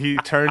he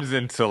turns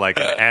into like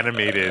an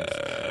animated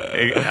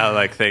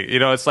like thing.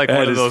 It's like That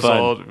one of is those fun.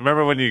 old.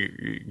 Remember when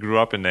you grew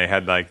up and they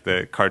had like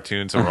the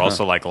cartoons that were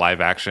also like live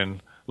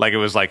action? Like it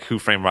was like Who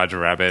Framed Roger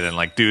Rabbit, and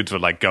like dudes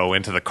would like go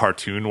into the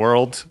cartoon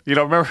world.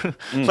 Remember?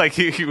 Like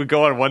he would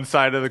go on one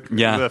side of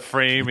the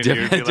frame, and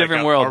you would be like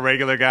Different world. a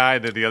regular guy,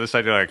 and then the other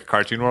side you're like a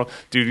cartoon world.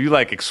 Dude, you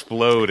like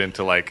explode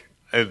into like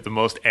the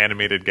most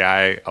animated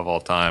guy of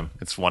all time.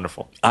 It's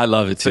wonderful. I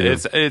love it too.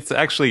 It's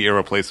actually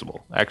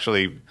irreplaceable.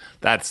 Actually,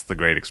 that's the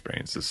great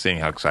experience, is seeing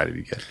how excited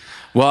you get.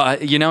 Well,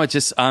 it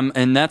just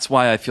and that's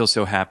why I feel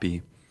so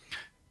happy,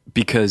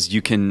 because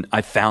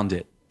I found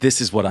it. This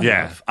is what I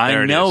love.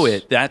 I know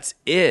it. That's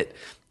it.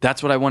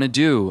 That's what I want to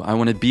do. I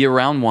want to be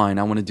around wine.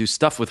 I want to do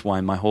stuff with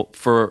wine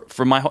for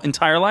my whole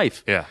entire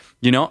life. Yeah.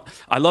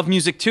 I love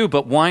music too,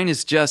 but wine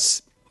is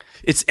just,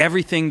 it's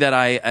everything that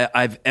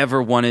I've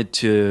ever wanted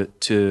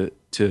to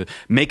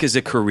make as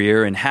a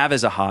career and have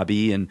as a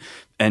hobby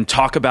and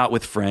talk about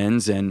with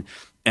friends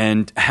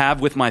and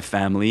have with my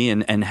family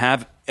and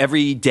have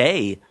every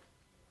day.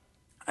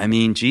 I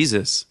mean,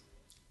 Jesus,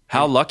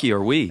 how lucky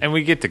are we? And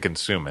we get to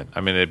consume it. I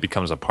mean, it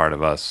becomes a part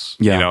of us.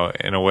 Yeah.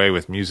 In a way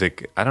with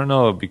music, I don't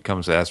know, it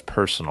becomes as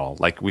personal.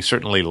 Like we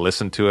certainly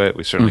listen to it.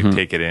 We certainly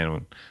take it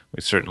in.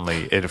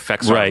 It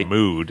affects our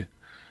mood.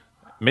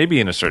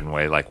 Maybe in a certain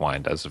way, like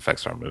wine does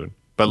affects our mood.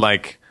 But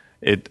like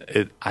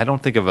I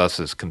don't think of us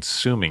as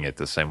consuming it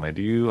the same way.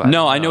 Do you?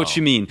 No, I know what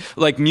you mean.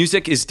 Like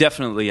music is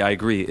definitely, I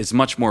agree, is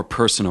much more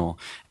personal,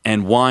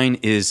 and wine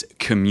is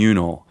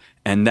communal.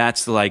 And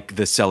that's like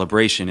the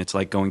celebration. It's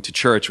like going to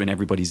church when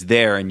everybody's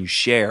there and you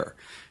share.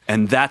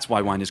 And that's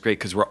why wine is great,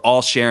 because we're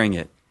all sharing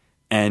it.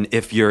 And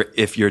if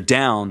you're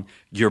down,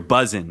 you're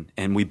buzzing,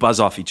 and we buzz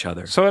off each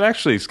other. So it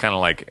actually is kind of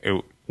like,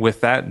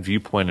 with that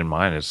viewpoint in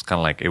mind, it's kind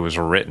of like it was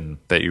written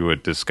that you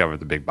would discover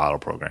the big bottle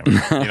program. You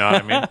know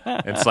what I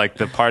mean? It's like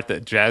the part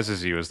that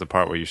jazzes you is the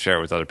part where you share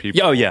it with other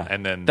people. Oh, yeah.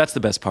 And then that's the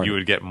best part. You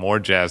would get more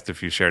jazzed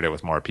if you shared it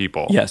with more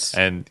people. Yes.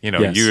 And,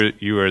 Yes.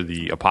 you are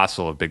the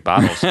apostle of big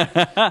bottles.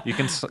 You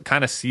can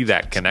kind of see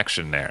that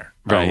connection there.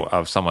 Right.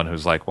 Of someone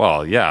who's like,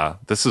 well, yeah,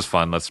 this is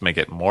fun. Let's make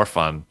it more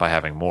fun by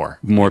having more.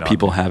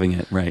 People having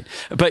it, right.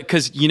 But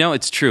because,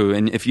 it's true.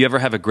 And if you ever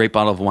have a great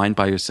bottle of wine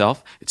by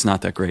yourself, it's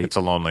not that great. It's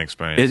a lonely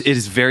experience. It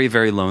is very,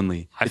 very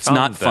lonely. It's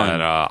not fun.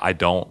 That, I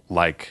don't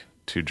like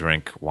to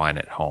drink wine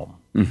at home.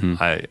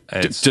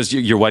 Mm-hmm. Does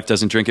your wife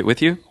doesn't drink it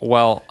with you?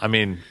 Well, I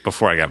mean,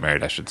 before I got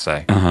married, I should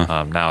say.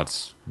 Now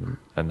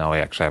we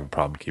actually have a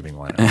problem keeping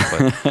wine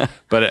out.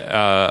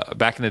 But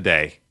back in the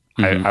day,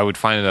 I would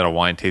find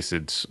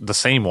that the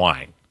same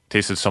wine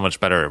tasted so much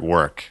better at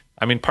work.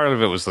 I mean, part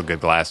of it was the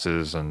good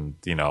glasses and,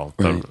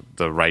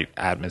 the right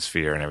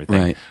atmosphere and everything.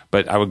 Right.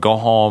 But I would go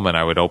home and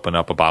I would open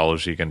up a bottle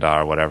of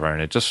Gigondas or whatever,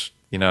 and it just,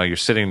 you're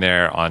sitting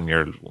there on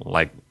your,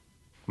 like,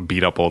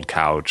 beat up old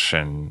couch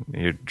and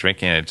you're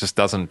drinking it. It just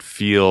doesn't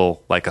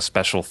feel like a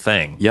special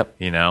thing. Yep.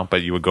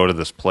 But you would go to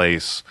this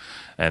place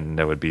and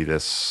there would be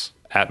this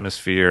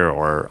atmosphere,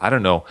 or I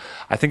don't know.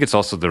 I think it's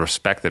also the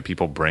respect that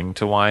people bring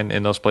to wine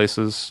in those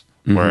places.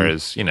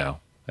 Whereas,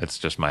 it's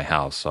just my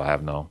house, so I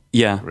have no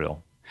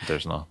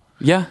there's no.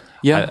 Yeah.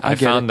 I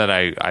found that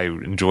I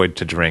enjoyed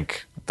to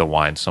drink the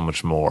wine so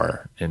much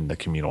more in the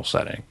communal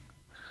setting.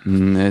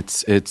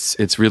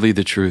 It's really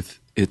the truth.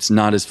 It's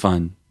not as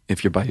fun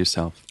if you're by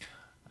yourself.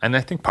 And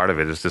I think part of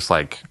it is just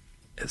like,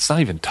 it's not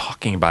even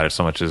talking about it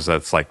so much as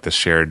that's like the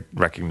shared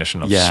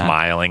recognition of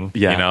smiling,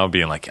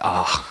 being like,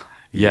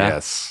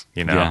 yes,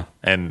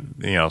 and,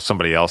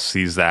 somebody else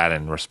sees that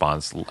and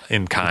responds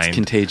in kind. It's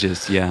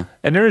contagious, yeah.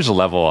 And there is a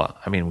level,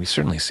 I mean, we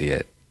certainly see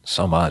it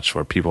so much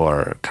where people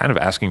are kind of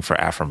asking for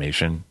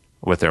affirmation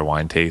with their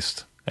wine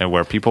taste, and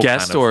where people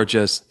or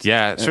just...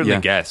 Yeah, certainly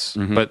guess.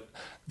 Mm-hmm. But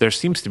there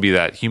seems to be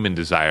that human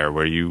desire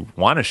where you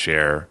want to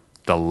share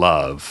the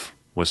love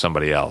with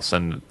somebody else,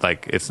 and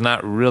like it's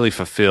not really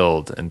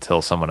fulfilled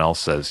until someone else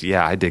says,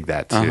 yeah, I dig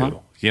that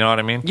too. You know what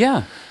I mean?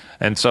 Yeah.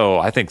 And so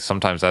I think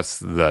sometimes that's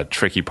the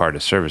tricky part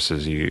of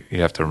services. You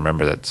have to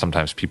remember that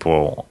sometimes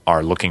people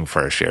are looking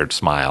for a shared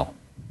smile,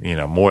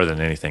 more than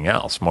anything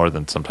else, more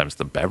than sometimes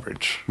the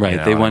beverage.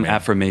 Right. They want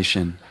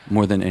affirmation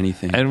more than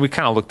anything. And we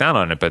kind of look down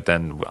on it, but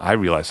then I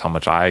realize how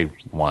much I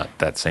want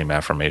that same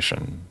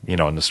affirmation,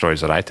 in the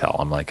stories that I tell.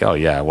 I'm like, oh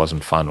yeah, it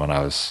wasn't fun when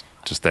I was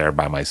just there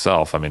by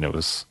myself. I mean, it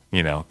was,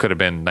 could have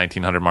been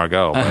 1900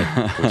 Margot, but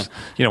it was,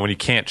 when you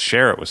can't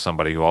share it with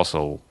somebody who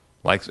also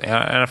likes, and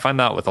I find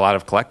that with a lot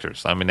of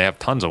collectors. I mean, they have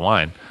tons of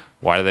wine.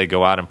 Why do they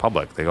go out in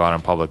public? They go out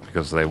in public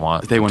because they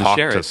want to talk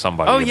share to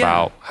somebody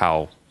about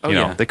how,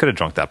 yeah. they could have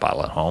drunk that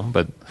bottle at home,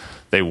 but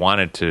they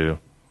wanted to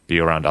be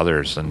around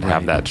others and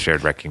have that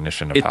shared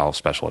recognition of how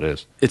special it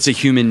is. It's a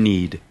human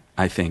need,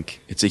 I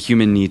think. It's a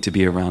human need to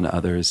be around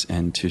others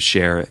and to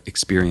share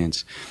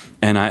experience.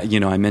 And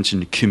I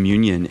mentioned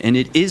communion, and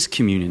it is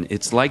communion.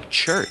 It's like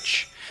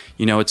church.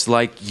 It's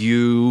like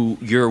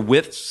you're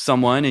with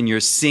someone and you're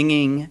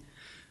singing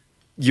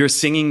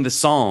the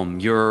psalm.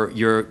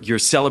 You're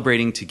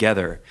celebrating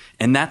together,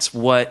 and that's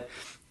what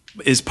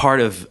is part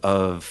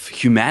of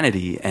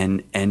humanity.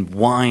 And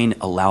wine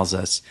allows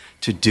us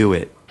to do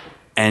it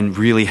and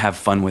really have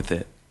fun with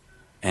it,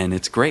 and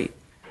it's great,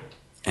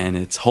 and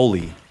it's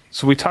holy.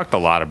 So we talked a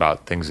lot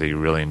about things that you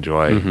really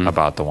enjoy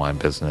about the wine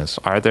business.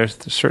 Are there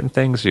certain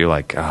things you're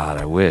like,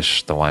 God, I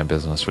wish the wine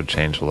business would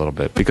change a little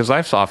bit? Because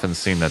I've often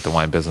seen that the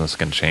wine business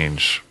can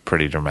change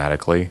pretty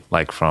dramatically,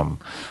 like from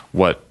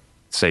what,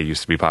 say,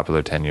 used to be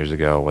popular 10 years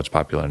ago, what's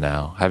popular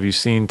now. Have you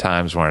seen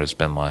times where it's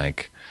been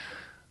like,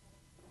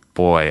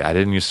 boy, I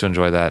didn't used to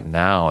enjoy that,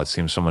 now it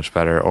seems so much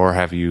better? Or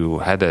have you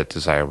had that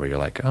desire where you're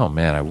like, oh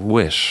man, I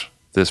wish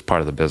this part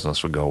of the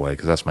business would go away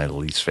because that's my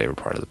least favorite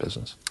part of the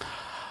business?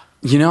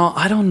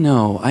 I don't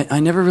know.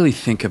 I never really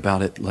think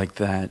about it like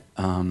that.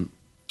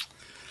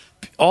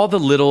 All the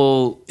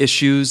little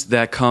issues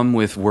that come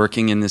with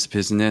working in this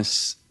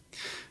business,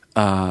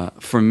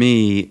 for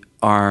me,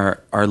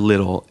 are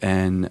little,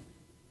 and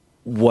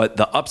what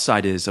the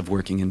upside is of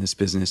working in this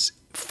business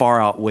far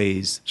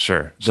outweighs.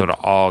 Sure. So it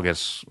all gets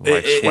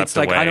swept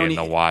away in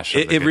the wash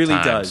of the it really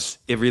times. does.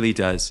 It really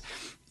does.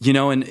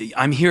 And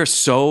I'm here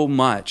so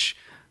much,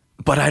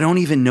 but I don't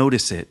even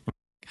notice it.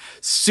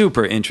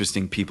 Super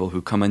interesting people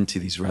who come into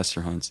these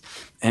restaurants,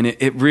 and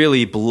it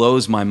really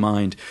blows my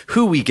mind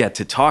who we get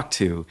to talk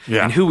to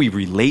and who we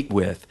relate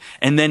with,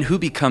 and then who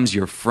becomes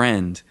your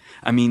friend.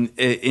 I mean,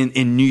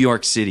 in New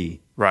York City,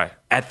 right,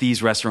 at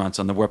these restaurants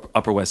on the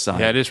Upper West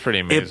Side. Yeah, it is pretty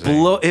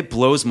amazing. It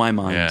blows my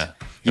mind.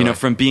 Yeah.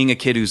 From being a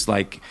kid who's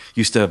like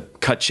used to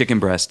cut chicken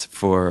breast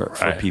for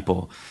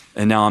people,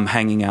 and now I'm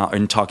hanging out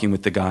and talking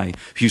with the guy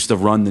who used to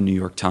run the New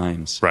York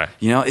Times. Right.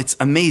 It's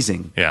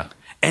amazing. Yeah.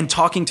 And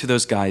talking to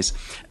those guys,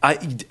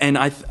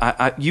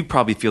 you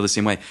probably feel the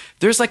same way.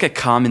 There's like a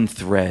common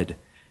thread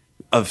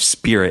of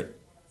spirit,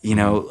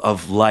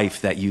 of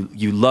life, that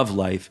you love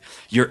life.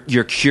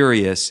 You're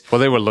curious. Well,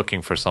 they were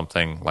looking for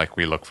something like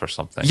we look for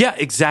something. Yeah,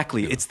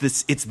 exactly.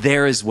 It's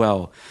there as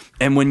well.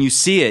 And when you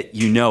see it,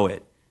 you know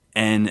it.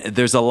 And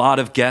there's a lot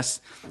of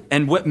guests,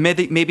 and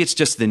maybe it's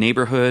just the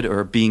neighborhood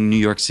or being New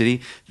York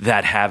City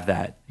that have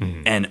that.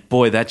 And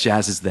boy, that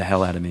jazzes the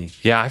hell out of me.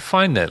 Yeah, I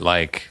find that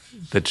like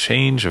the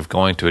change of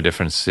going to a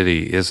different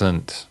city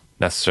isn't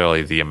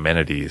necessarily the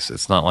amenities.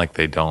 It's not like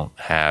they don't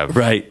have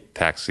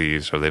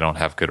taxis or they don't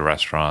have good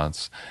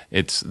restaurants.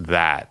 It's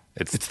that.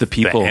 It's the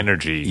people. The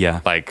energy.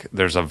 Yeah. Like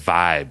there's a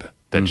vibe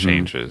that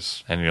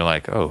changes. And you're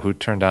like, oh, who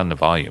turned down the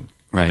volume?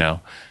 Right.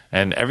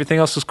 And everything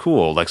else is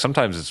cool. Like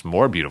sometimes it's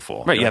more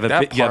beautiful. Right. You have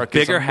a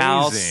bigger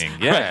house.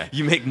 Yeah. Right.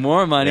 You make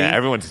more money. Yeah.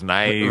 Everyone's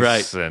nice.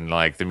 Right. And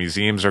like the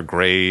museums are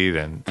great.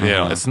 And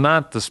it's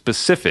not the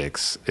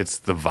specifics. It's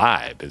the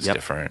vibe is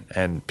different.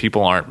 And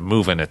people aren't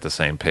moving at the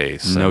same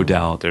pace. No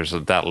doubt. There's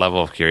that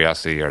level of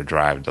curiosity or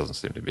drive doesn't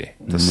seem to be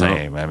the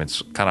same. I mean,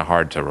 it's kind of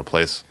hard to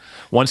replace.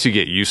 Once you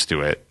get used to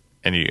it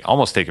and you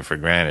almost take it for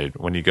granted,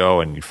 when you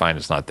go and you find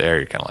it's not there,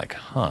 you're kind of like,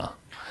 huh.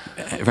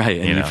 Right,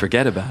 and you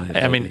forget about it.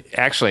 I mean,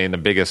 actually, and the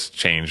biggest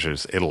change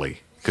is Italy,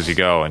 because you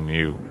go and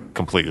you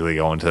completely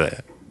go into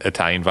the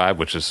Italian vibe,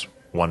 which is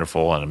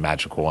wonderful and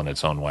magical in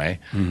its own way.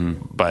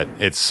 But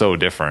it's so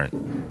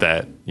different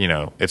that,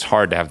 it's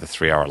hard to have the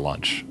 3-hour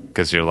lunch,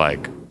 because you're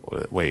like,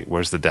 wait,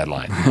 where's the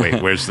deadline?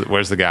 Wait, where's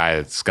the guy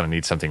that's going to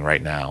need something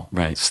right now?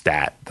 Right.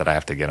 Stat that I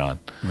have to get on.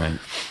 Right.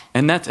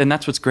 And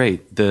that's what's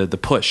great. The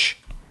push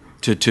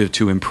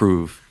to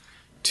improve,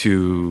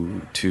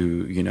 to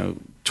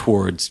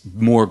towards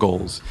more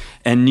goals.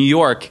 And New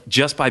York,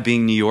 just by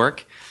being New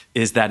York,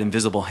 is that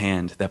invisible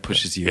hand that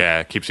pushes you.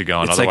 Yeah, it keeps you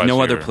going. It's Otherwise, like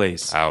no other you're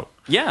place. Out.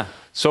 Yeah.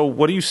 So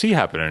what do you see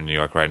happening in New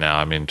York right now?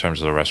 I mean, in terms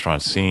of the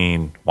restaurant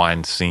scene,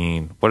 wine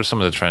scene, what are some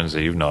of the trends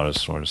that you've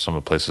noticed? What are some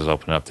of the places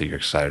opening up that you're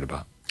excited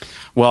about?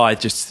 Well, I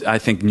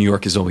think New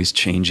York is always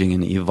changing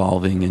and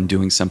evolving and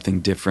doing something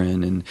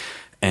different.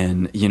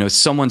 And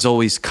someone's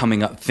always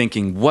coming up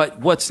thinking,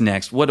 what's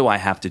next? What do I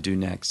have to do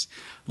next?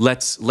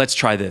 Let's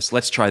try this.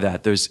 Let's try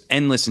that. There's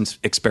endless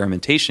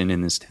experimentation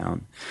in this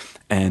town,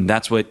 and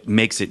that's what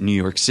makes it New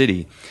York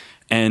City.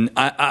 And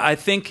I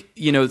think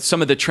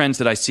some of the trends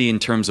that I see in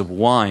terms of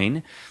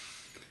wine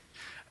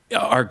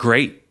are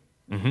great.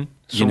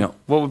 So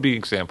what would be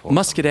examples?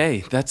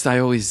 Muscadet. I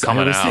always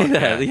say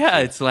that. Yeah,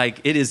 it's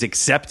like it is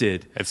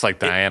accepted. It's like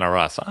Diana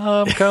Ross.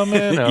 I'm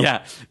coming.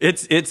 Yeah,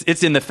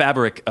 it's in the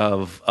fabric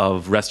of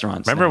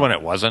restaurants. Remember now. when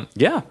it wasn't?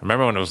 Yeah.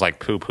 Remember when it was like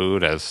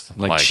poo-pooed as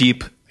like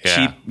cheap.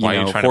 Why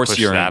are you trying to push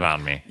urine. that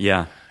on me?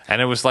 Yeah.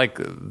 And it was like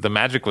the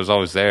magic was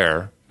always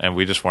there, and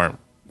we just weren't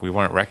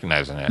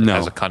recognizing it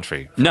as a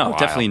country. No, a while,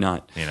 definitely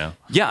not.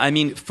 Yeah, I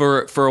mean,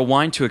 for a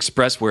wine to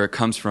express where it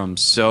comes from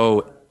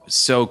so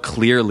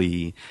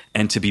clearly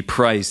and to be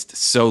priced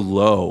so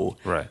low,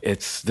 right?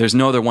 There's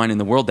no other wine in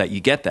the world that you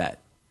get that.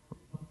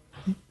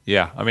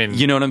 Yeah, I mean,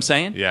 you know what I'm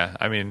saying? Yeah,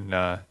 I mean,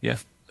 yeah.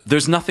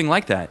 There's nothing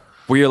like that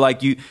where you're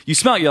like you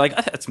smell it, you're like,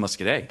 that's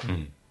Muscadet.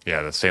 Mm.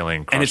 Yeah, the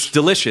saline and it's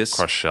delicious,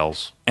 crushed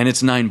shells, and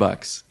it's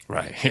 $9.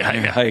 Right?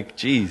 Yeah. Like,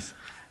 geez.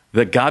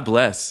 God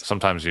bless.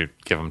 Sometimes you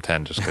give them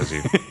 10 just because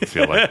you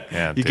feel like,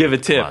 you give a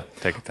tip. On,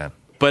 take a 10.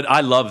 But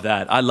I love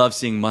that. I love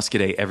seeing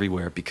Muscadet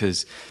everywhere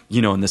because,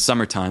 in the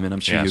summertime, and I'm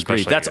sure you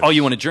agree, that's all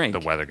you want to drink.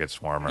 The weather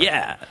gets warmer.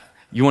 Yeah.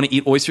 You want to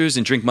eat oysters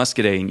and drink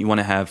Muscadet, and you want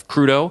to have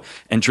crudo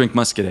and drink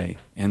Muscadet.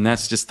 And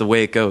that's just the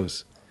way it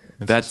goes.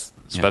 That's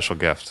a special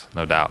gift,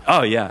 no doubt.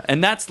 Oh, yeah.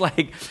 And that's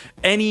like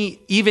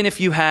even if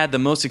you had the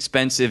most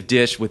expensive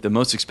dish with the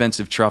most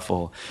expensive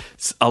truffle,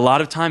 a lot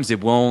of times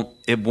it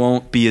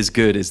won't be as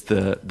good as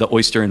the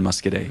oyster and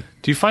Muscadet.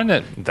 Do you find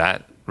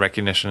that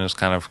recognition has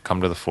kind of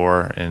come to the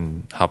fore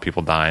in how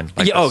people dine?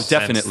 Like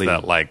definitely.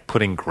 That like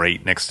putting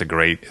great next to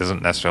great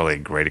isn't necessarily a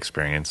great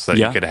experience. That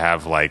you could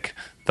have like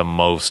the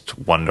most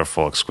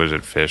wonderful,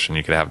 exquisite fish, and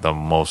you could have the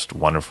most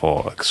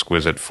wonderful,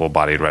 exquisite,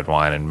 full-bodied red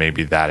wine, and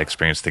maybe that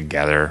experience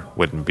together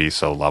wouldn't be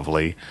so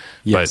lovely.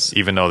 Yes. But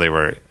even though they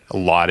were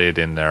lauded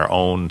in their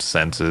own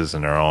senses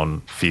and their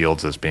own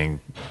fields as being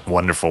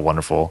wonderful,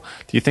 wonderful,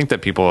 do you think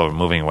that people are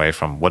moving away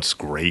from what's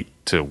great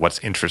to what's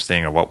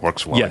interesting or what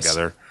works well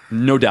together?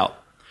 No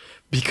doubt.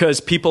 Because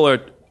people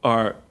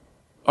are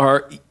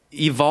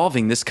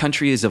evolving. This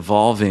country is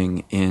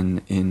evolving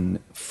in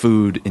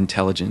food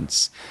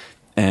intelligence.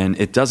 And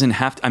it doesn't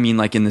have to, I mean,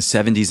 like in the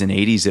 70s and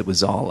 80s, it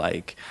was all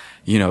like,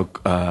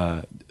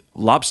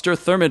 lobster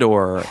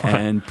thermidor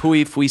and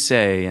pouilly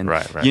fuisse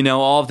and,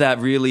 all of that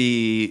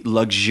really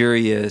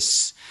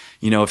luxurious,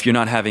 if you're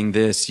not having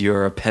this,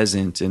 you're a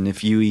peasant. And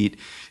if you eat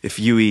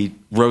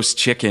roast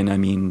chicken, I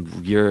mean,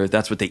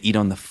 that's what they eat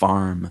on the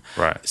farm.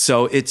 Right.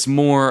 So it's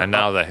more. And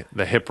now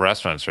the hip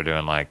restaurants are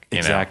doing like,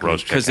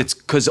 roast chicken.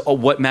 Because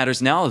what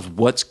matters now is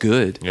what's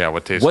good. Yeah,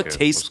 what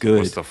tastes good.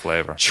 What's the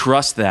flavor?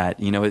 Trust that.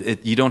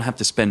 You don't have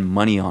to spend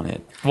money on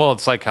it. Well,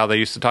 it's like how they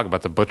used to talk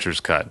about the butcher's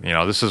cut.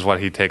 This is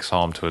what he takes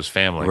home to his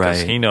family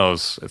because he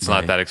knows it's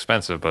not that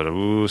expensive, but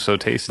ooh, so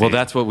tasty. Well,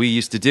 that's what we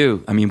used to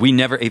do. I mean, we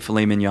never ate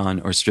filet mignon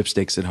or strip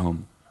steaks at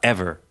home,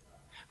 ever.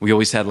 We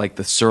always had like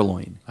the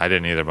sirloin. I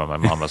didn't either, but my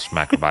mom was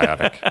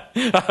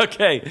macrobiotic.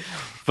 Okay.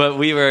 But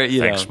we were,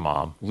 Thanks,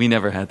 Mom. We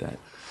never had that.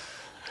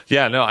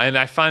 Yeah, no, and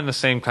I find the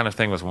same kind of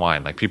thing with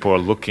wine. Like people are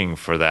looking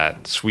for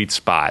that sweet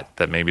spot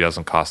that maybe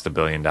doesn't cost $1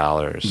 billion.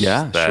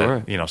 Yeah, that,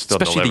 sure. Still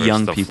especially delivers the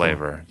young the people.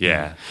 Flavor.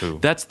 Yeah.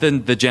 That's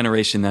the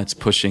generation that's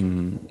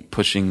pushing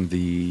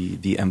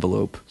the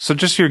envelope. So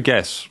just your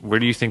guess, where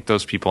do you think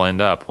those people end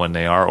up when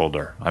they are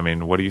older? I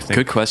mean, what do you think?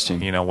 Good question.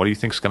 What do you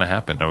think is going to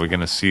happen? Are we going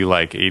to see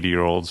like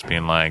 80-year-olds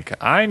being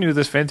like, I knew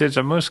this vintage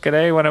of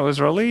Muscadet when it was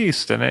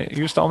released and it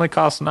used to only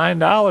cost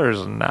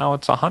 $9 and now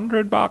it's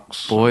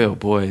 $100? Boy, oh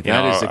boy,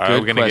 that is a good question. Are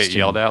we going to get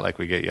yelled at like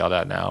we get yelled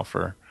at now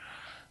for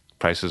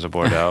prices of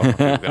Bordeaux? We're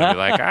going to be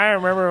like, I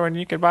remember when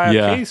you could buy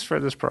a case for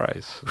this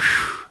price.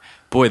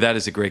 Boy, that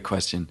is a great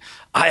question.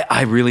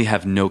 I really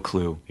have no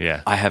clue.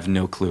 Yeah. I have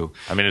no clue.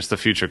 I mean, it's the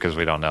future because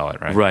we don't know it,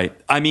 right?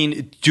 Right. I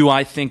mean, do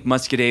I think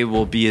Muscadet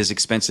will be as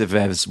expensive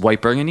as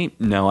white Burgundy?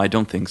 No, I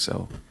don't think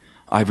so.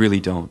 I really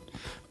don't.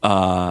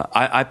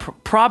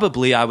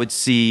 Probably I would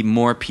see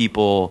more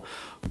people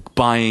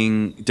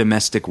buying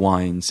domestic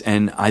wines,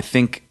 and I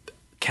think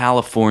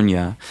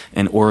California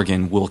and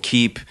Oregon will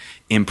keep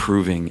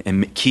improving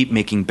and keep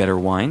making better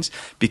wines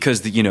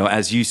because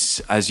as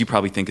you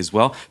probably think as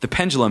well, the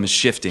pendulum is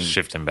shifting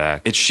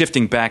back. It's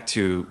shifting back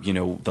to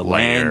the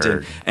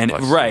land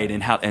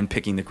and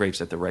picking the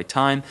grapes at the right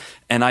time,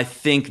 and I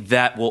think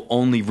that will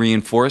only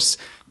reinforce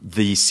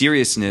the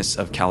seriousness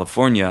of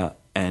California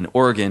and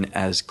Oregon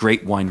as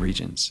great wine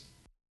regions.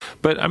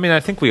 But I mean,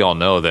 I think we all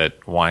know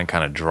that wine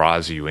kind of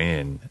draws you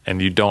in,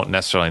 and you don't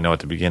necessarily know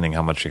at the beginning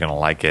how much you're going to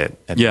like it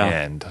at the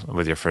end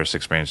with your first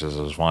experiences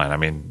as wine. I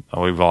mean,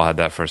 we've all had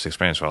that first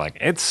experience where like,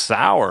 it's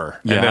sour.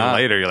 And then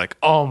later you're like,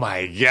 oh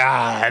my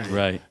God.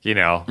 Right.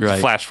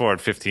 Flash forward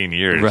 15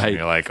 years and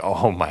you're like,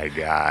 oh my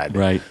God.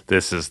 Right.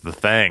 This is the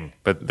thing.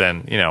 But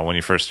then, when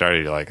you first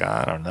started, you're like,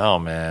 I don't know,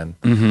 man.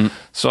 Mm-hmm.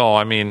 So,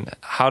 I mean,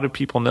 how do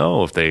people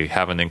know if they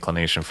have an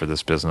inclination for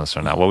this business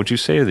or not? What would you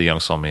say to the young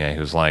sommelier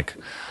who's like,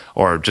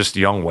 or just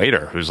young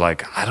waiter who's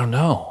like, I don't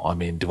know. I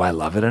mean, do I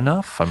love it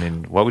enough? I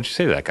mean, what would you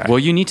say to that guy? Well,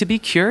 you need to be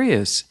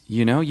curious.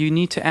 You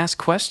need to ask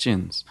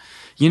questions.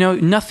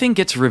 Nothing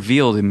gets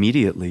revealed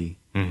immediately.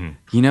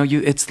 Mm-hmm.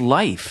 It's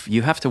life.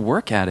 You have to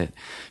work at it.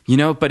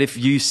 But if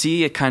you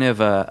see a kind of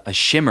a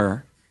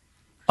shimmer,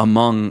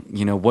 among,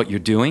 what you're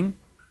doing,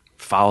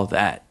 follow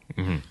that,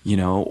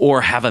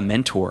 or have a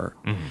mentor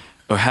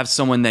or have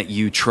someone that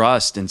you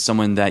trust and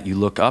someone that you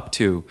look up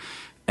to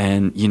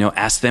and,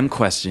 ask them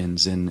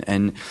questions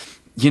and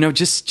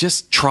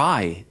just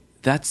try.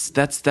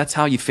 That's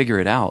how you figure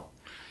it out.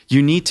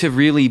 You need to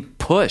really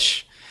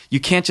push. You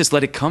can't just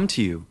let it come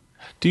to you.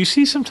 Do you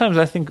see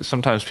I think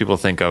sometimes people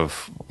think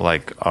of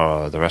like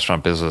the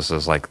restaurant business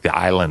as like the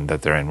island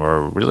that they're in,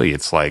 where really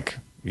it's like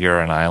you're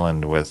an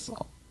island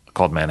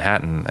called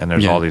Manhattan, and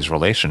there's all these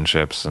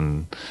relationships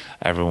and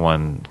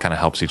everyone kind of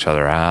helps each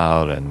other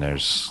out, and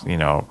there's,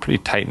 pretty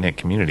tight-knit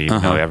community,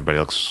 even though everybody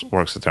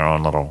works at their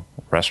own little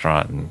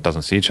restaurant and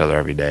doesn't see each other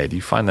every day. Do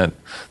you find that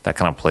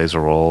kind of plays a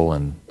role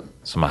in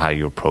some of how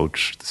you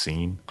approach the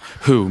scene?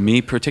 Who,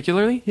 me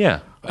particularly? Yeah.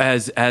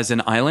 As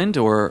an island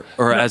or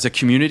as a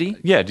community?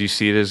 Yeah. Do you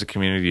see it as a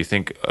community? Do you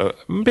think,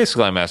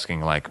 basically I'm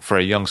asking, like, for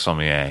a young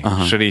sommelier,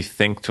 should he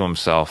think to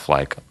himself,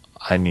 like,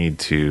 I need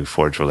to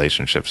forge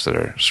relationships that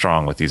are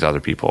strong with these other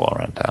people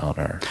around town?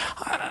 Or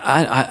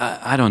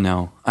I don't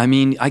know. I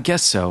mean, I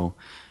guess so.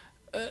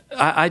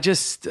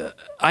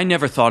 I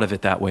never thought of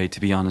it that way, to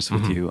be honest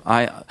with you.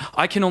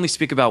 I can only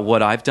speak about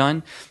what I've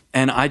done,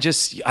 and I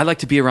like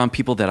to be around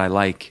people that I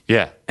like.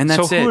 Yeah. And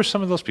that's so who it. are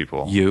some of those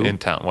people You? in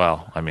town?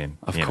 Well, I mean,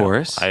 of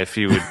course. If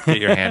you would get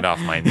your hand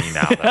off my knee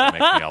now, that would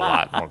make me a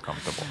lot more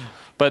comfortable.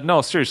 But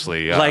no,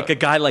 seriously. Like a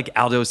guy like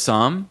Aldo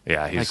Sam.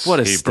 Yeah, what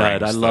a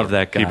stud. I love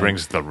that guy. He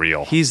brings the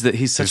real. He's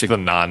the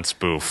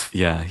non-spoof.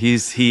 Yeah,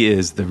 he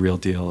is the real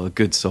deal, a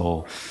good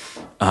soul.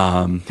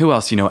 Who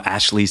else?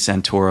 Ashley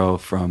Santoro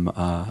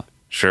from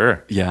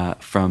Sure. Yeah,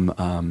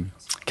 from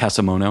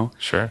Casamono.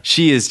 Sure.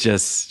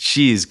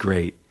 She's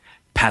great.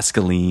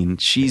 Pascaline,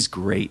 she's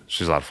great.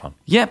 She's a lot of fun.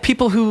 Yeah,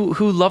 people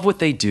who love what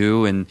they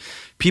do, and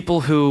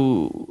people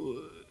who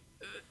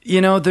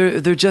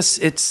they're just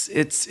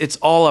it's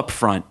all up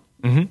front.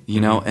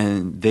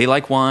 And they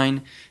like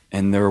wine,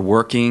 and they're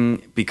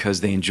working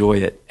because they enjoy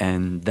it,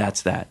 and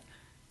that's that.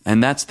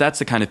 And that's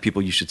the kind of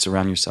people you should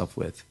surround yourself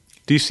with.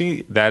 Do you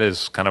see that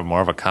as kind of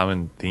more of a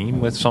common theme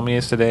with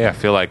sommeliers today? I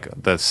feel like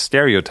the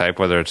stereotype,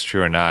 whether it's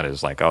true or not,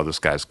 is like, oh, this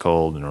guy's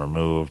cold and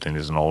removed and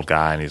he's an old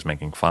guy and he's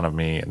making fun of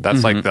me. And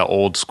that's like the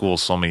old school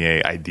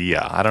sommelier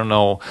idea. I don't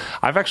know.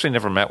 I've actually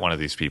never met one of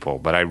these people,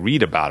 but I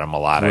read about them a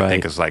lot. Right. I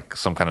think it's like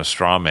some kind of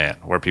straw man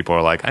where people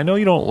are like, I know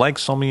you don't like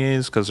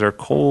sommeliers because they're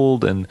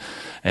cold and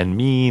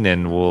mean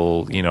and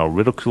will,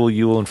 ridicule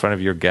you in front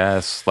of your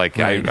guests. Like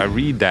I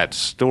read that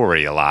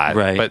story a lot.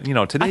 Right. But,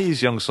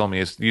 today's young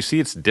sommeliers, do you see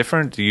it's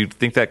different? Do you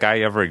think that guy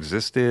ever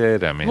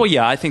existed? I mean, well,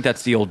 yeah, I think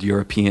that's the old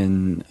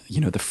European,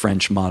 the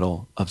French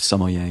model of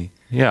sommelier.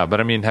 Yeah, but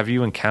I mean, have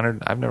you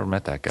encountered? I've never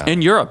met that guy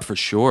in Europe for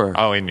sure.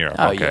 Oh, in Europe.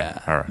 Oh, okay.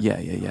 Yeah. All right.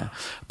 Yeah.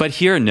 But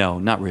here, no,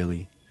 not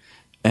really.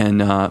 And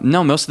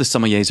no, most of the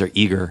sommeliers are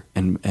eager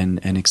and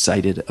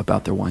excited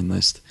about their wine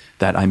list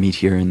that I meet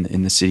here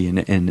in the city and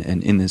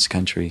in this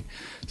country.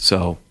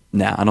 So,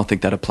 I don't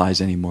think that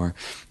applies anymore.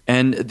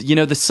 And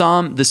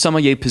the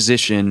sommelier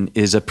position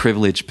is a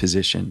privileged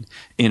position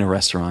in a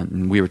restaurant,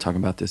 and we were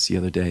talking about this the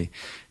other day.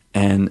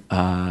 And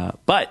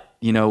but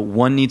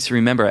one needs to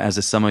remember, as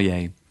a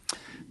sommelier,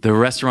 the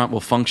restaurant will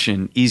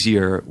function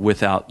easier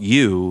without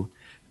you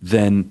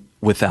than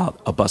without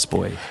a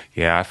busboy.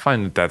 Yeah, I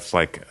find that's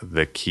like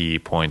the key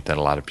point that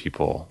a lot of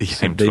people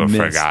seem they to have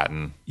miss.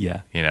 forgotten.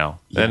 Yeah.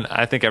 Then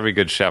I think every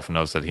good chef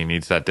knows that he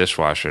needs that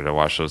dishwasher to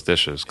wash those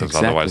dishes, because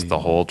Exactly. otherwise the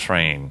whole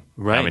train.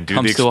 Right. I mean, do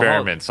comes the to a halt.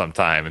 experiment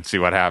sometime and see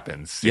what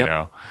happens.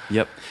 Yep.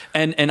 Yep.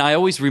 And I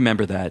always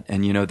remember that,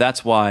 and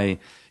that's why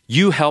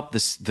you help the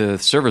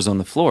servers on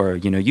the floor.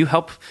 You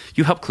help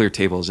clear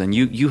tables, and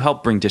you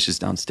help bring dishes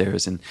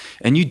downstairs,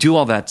 and you do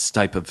all that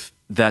type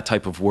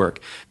of work,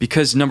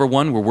 because number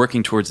one, we're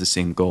working towards the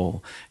same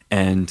goal,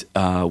 and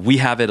we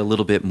have it a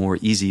little bit more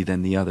easy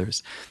than the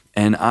others.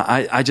 And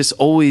I just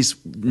always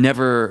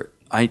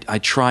I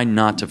try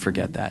not to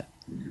forget that,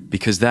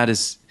 because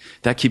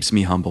that keeps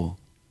me humble.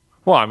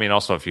 Well, I mean,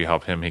 also if you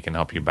help him, he can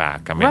help you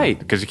back. I mean, Right.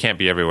 because you can't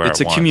be everywhere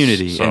It's at a once.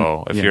 community,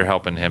 So and- if you're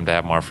helping him to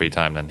have more free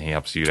time, then he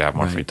helps you to have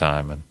more free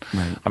time. And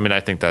Right. I mean, I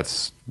think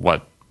that's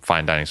what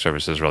fine dining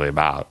service is really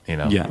about.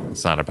 Yeah.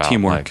 It's not about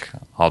Teamwork. like,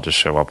 I'll just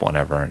show up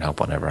whenever and help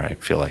whenever I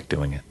feel like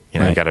doing it.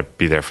 You Right. got to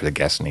be there for the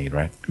guest need,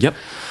 right? Yep.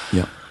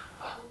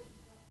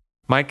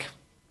 Mike,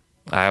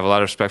 I have a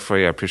lot of respect for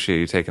you. I appreciate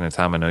you taking the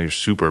time. I know you're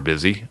super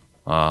busy.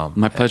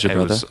 My pleasure, It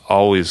brother. was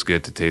always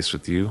good to taste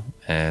with you,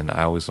 and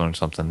I always learn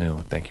something new.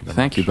 Thank you very much.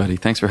 Thank you, buddy.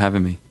 Thanks for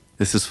having me.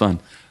 This is fun.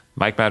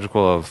 Mike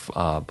Madrigale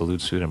of Baloo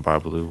Suit and Bar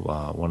Baloo,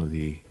 one of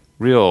the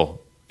real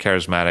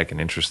charismatic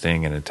and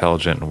interesting and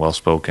intelligent and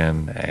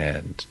well-spoken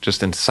and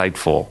just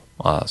insightful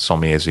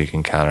sommeliers you can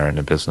encounter in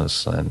the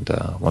business. And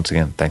once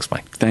again, thanks,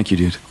 Mike. Thank you,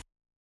 dude.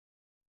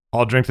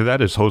 All Drink to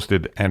That is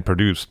hosted and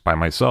produced by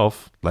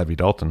myself, Levi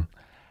Dalton.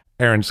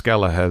 Aaron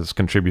Scala has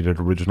contributed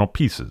original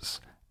pieces.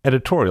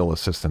 Editorial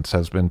assistance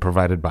has been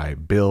provided by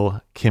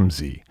Bill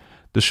Kimsey.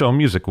 The show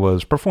music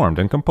was performed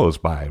and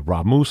composed by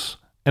Rob Moose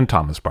and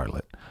Thomas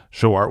Bartlett.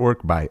 Show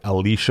artwork by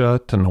Alicia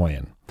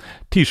Tenoyan.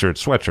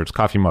 T-shirts, sweatshirts,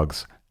 coffee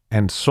mugs,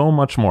 and so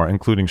much more,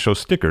 including show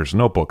stickers,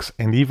 notebooks,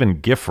 and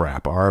even gift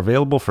wrap, are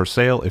available for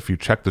sale if you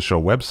check the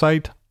show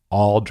website,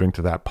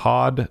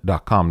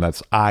 alldrinktothatpod.com.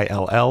 That's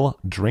ILL,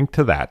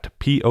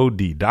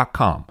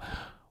 drinktothatpod.com,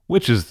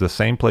 which is the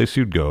same place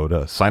you'd go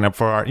to sign up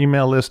for our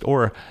email list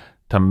or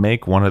to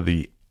make one of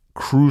the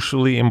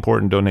crucially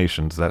important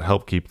donations that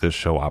help keep this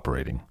show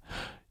operating.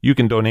 You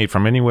can donate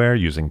from anywhere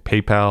using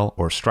PayPal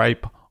or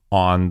Stripe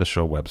on the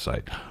show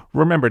website.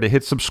 Remember to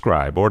hit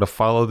subscribe or to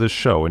follow this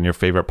show in your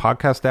favorite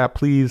podcast app,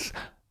 please.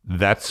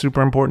 That's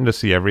super important to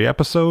see every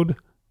episode.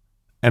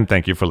 And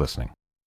thank you for listening.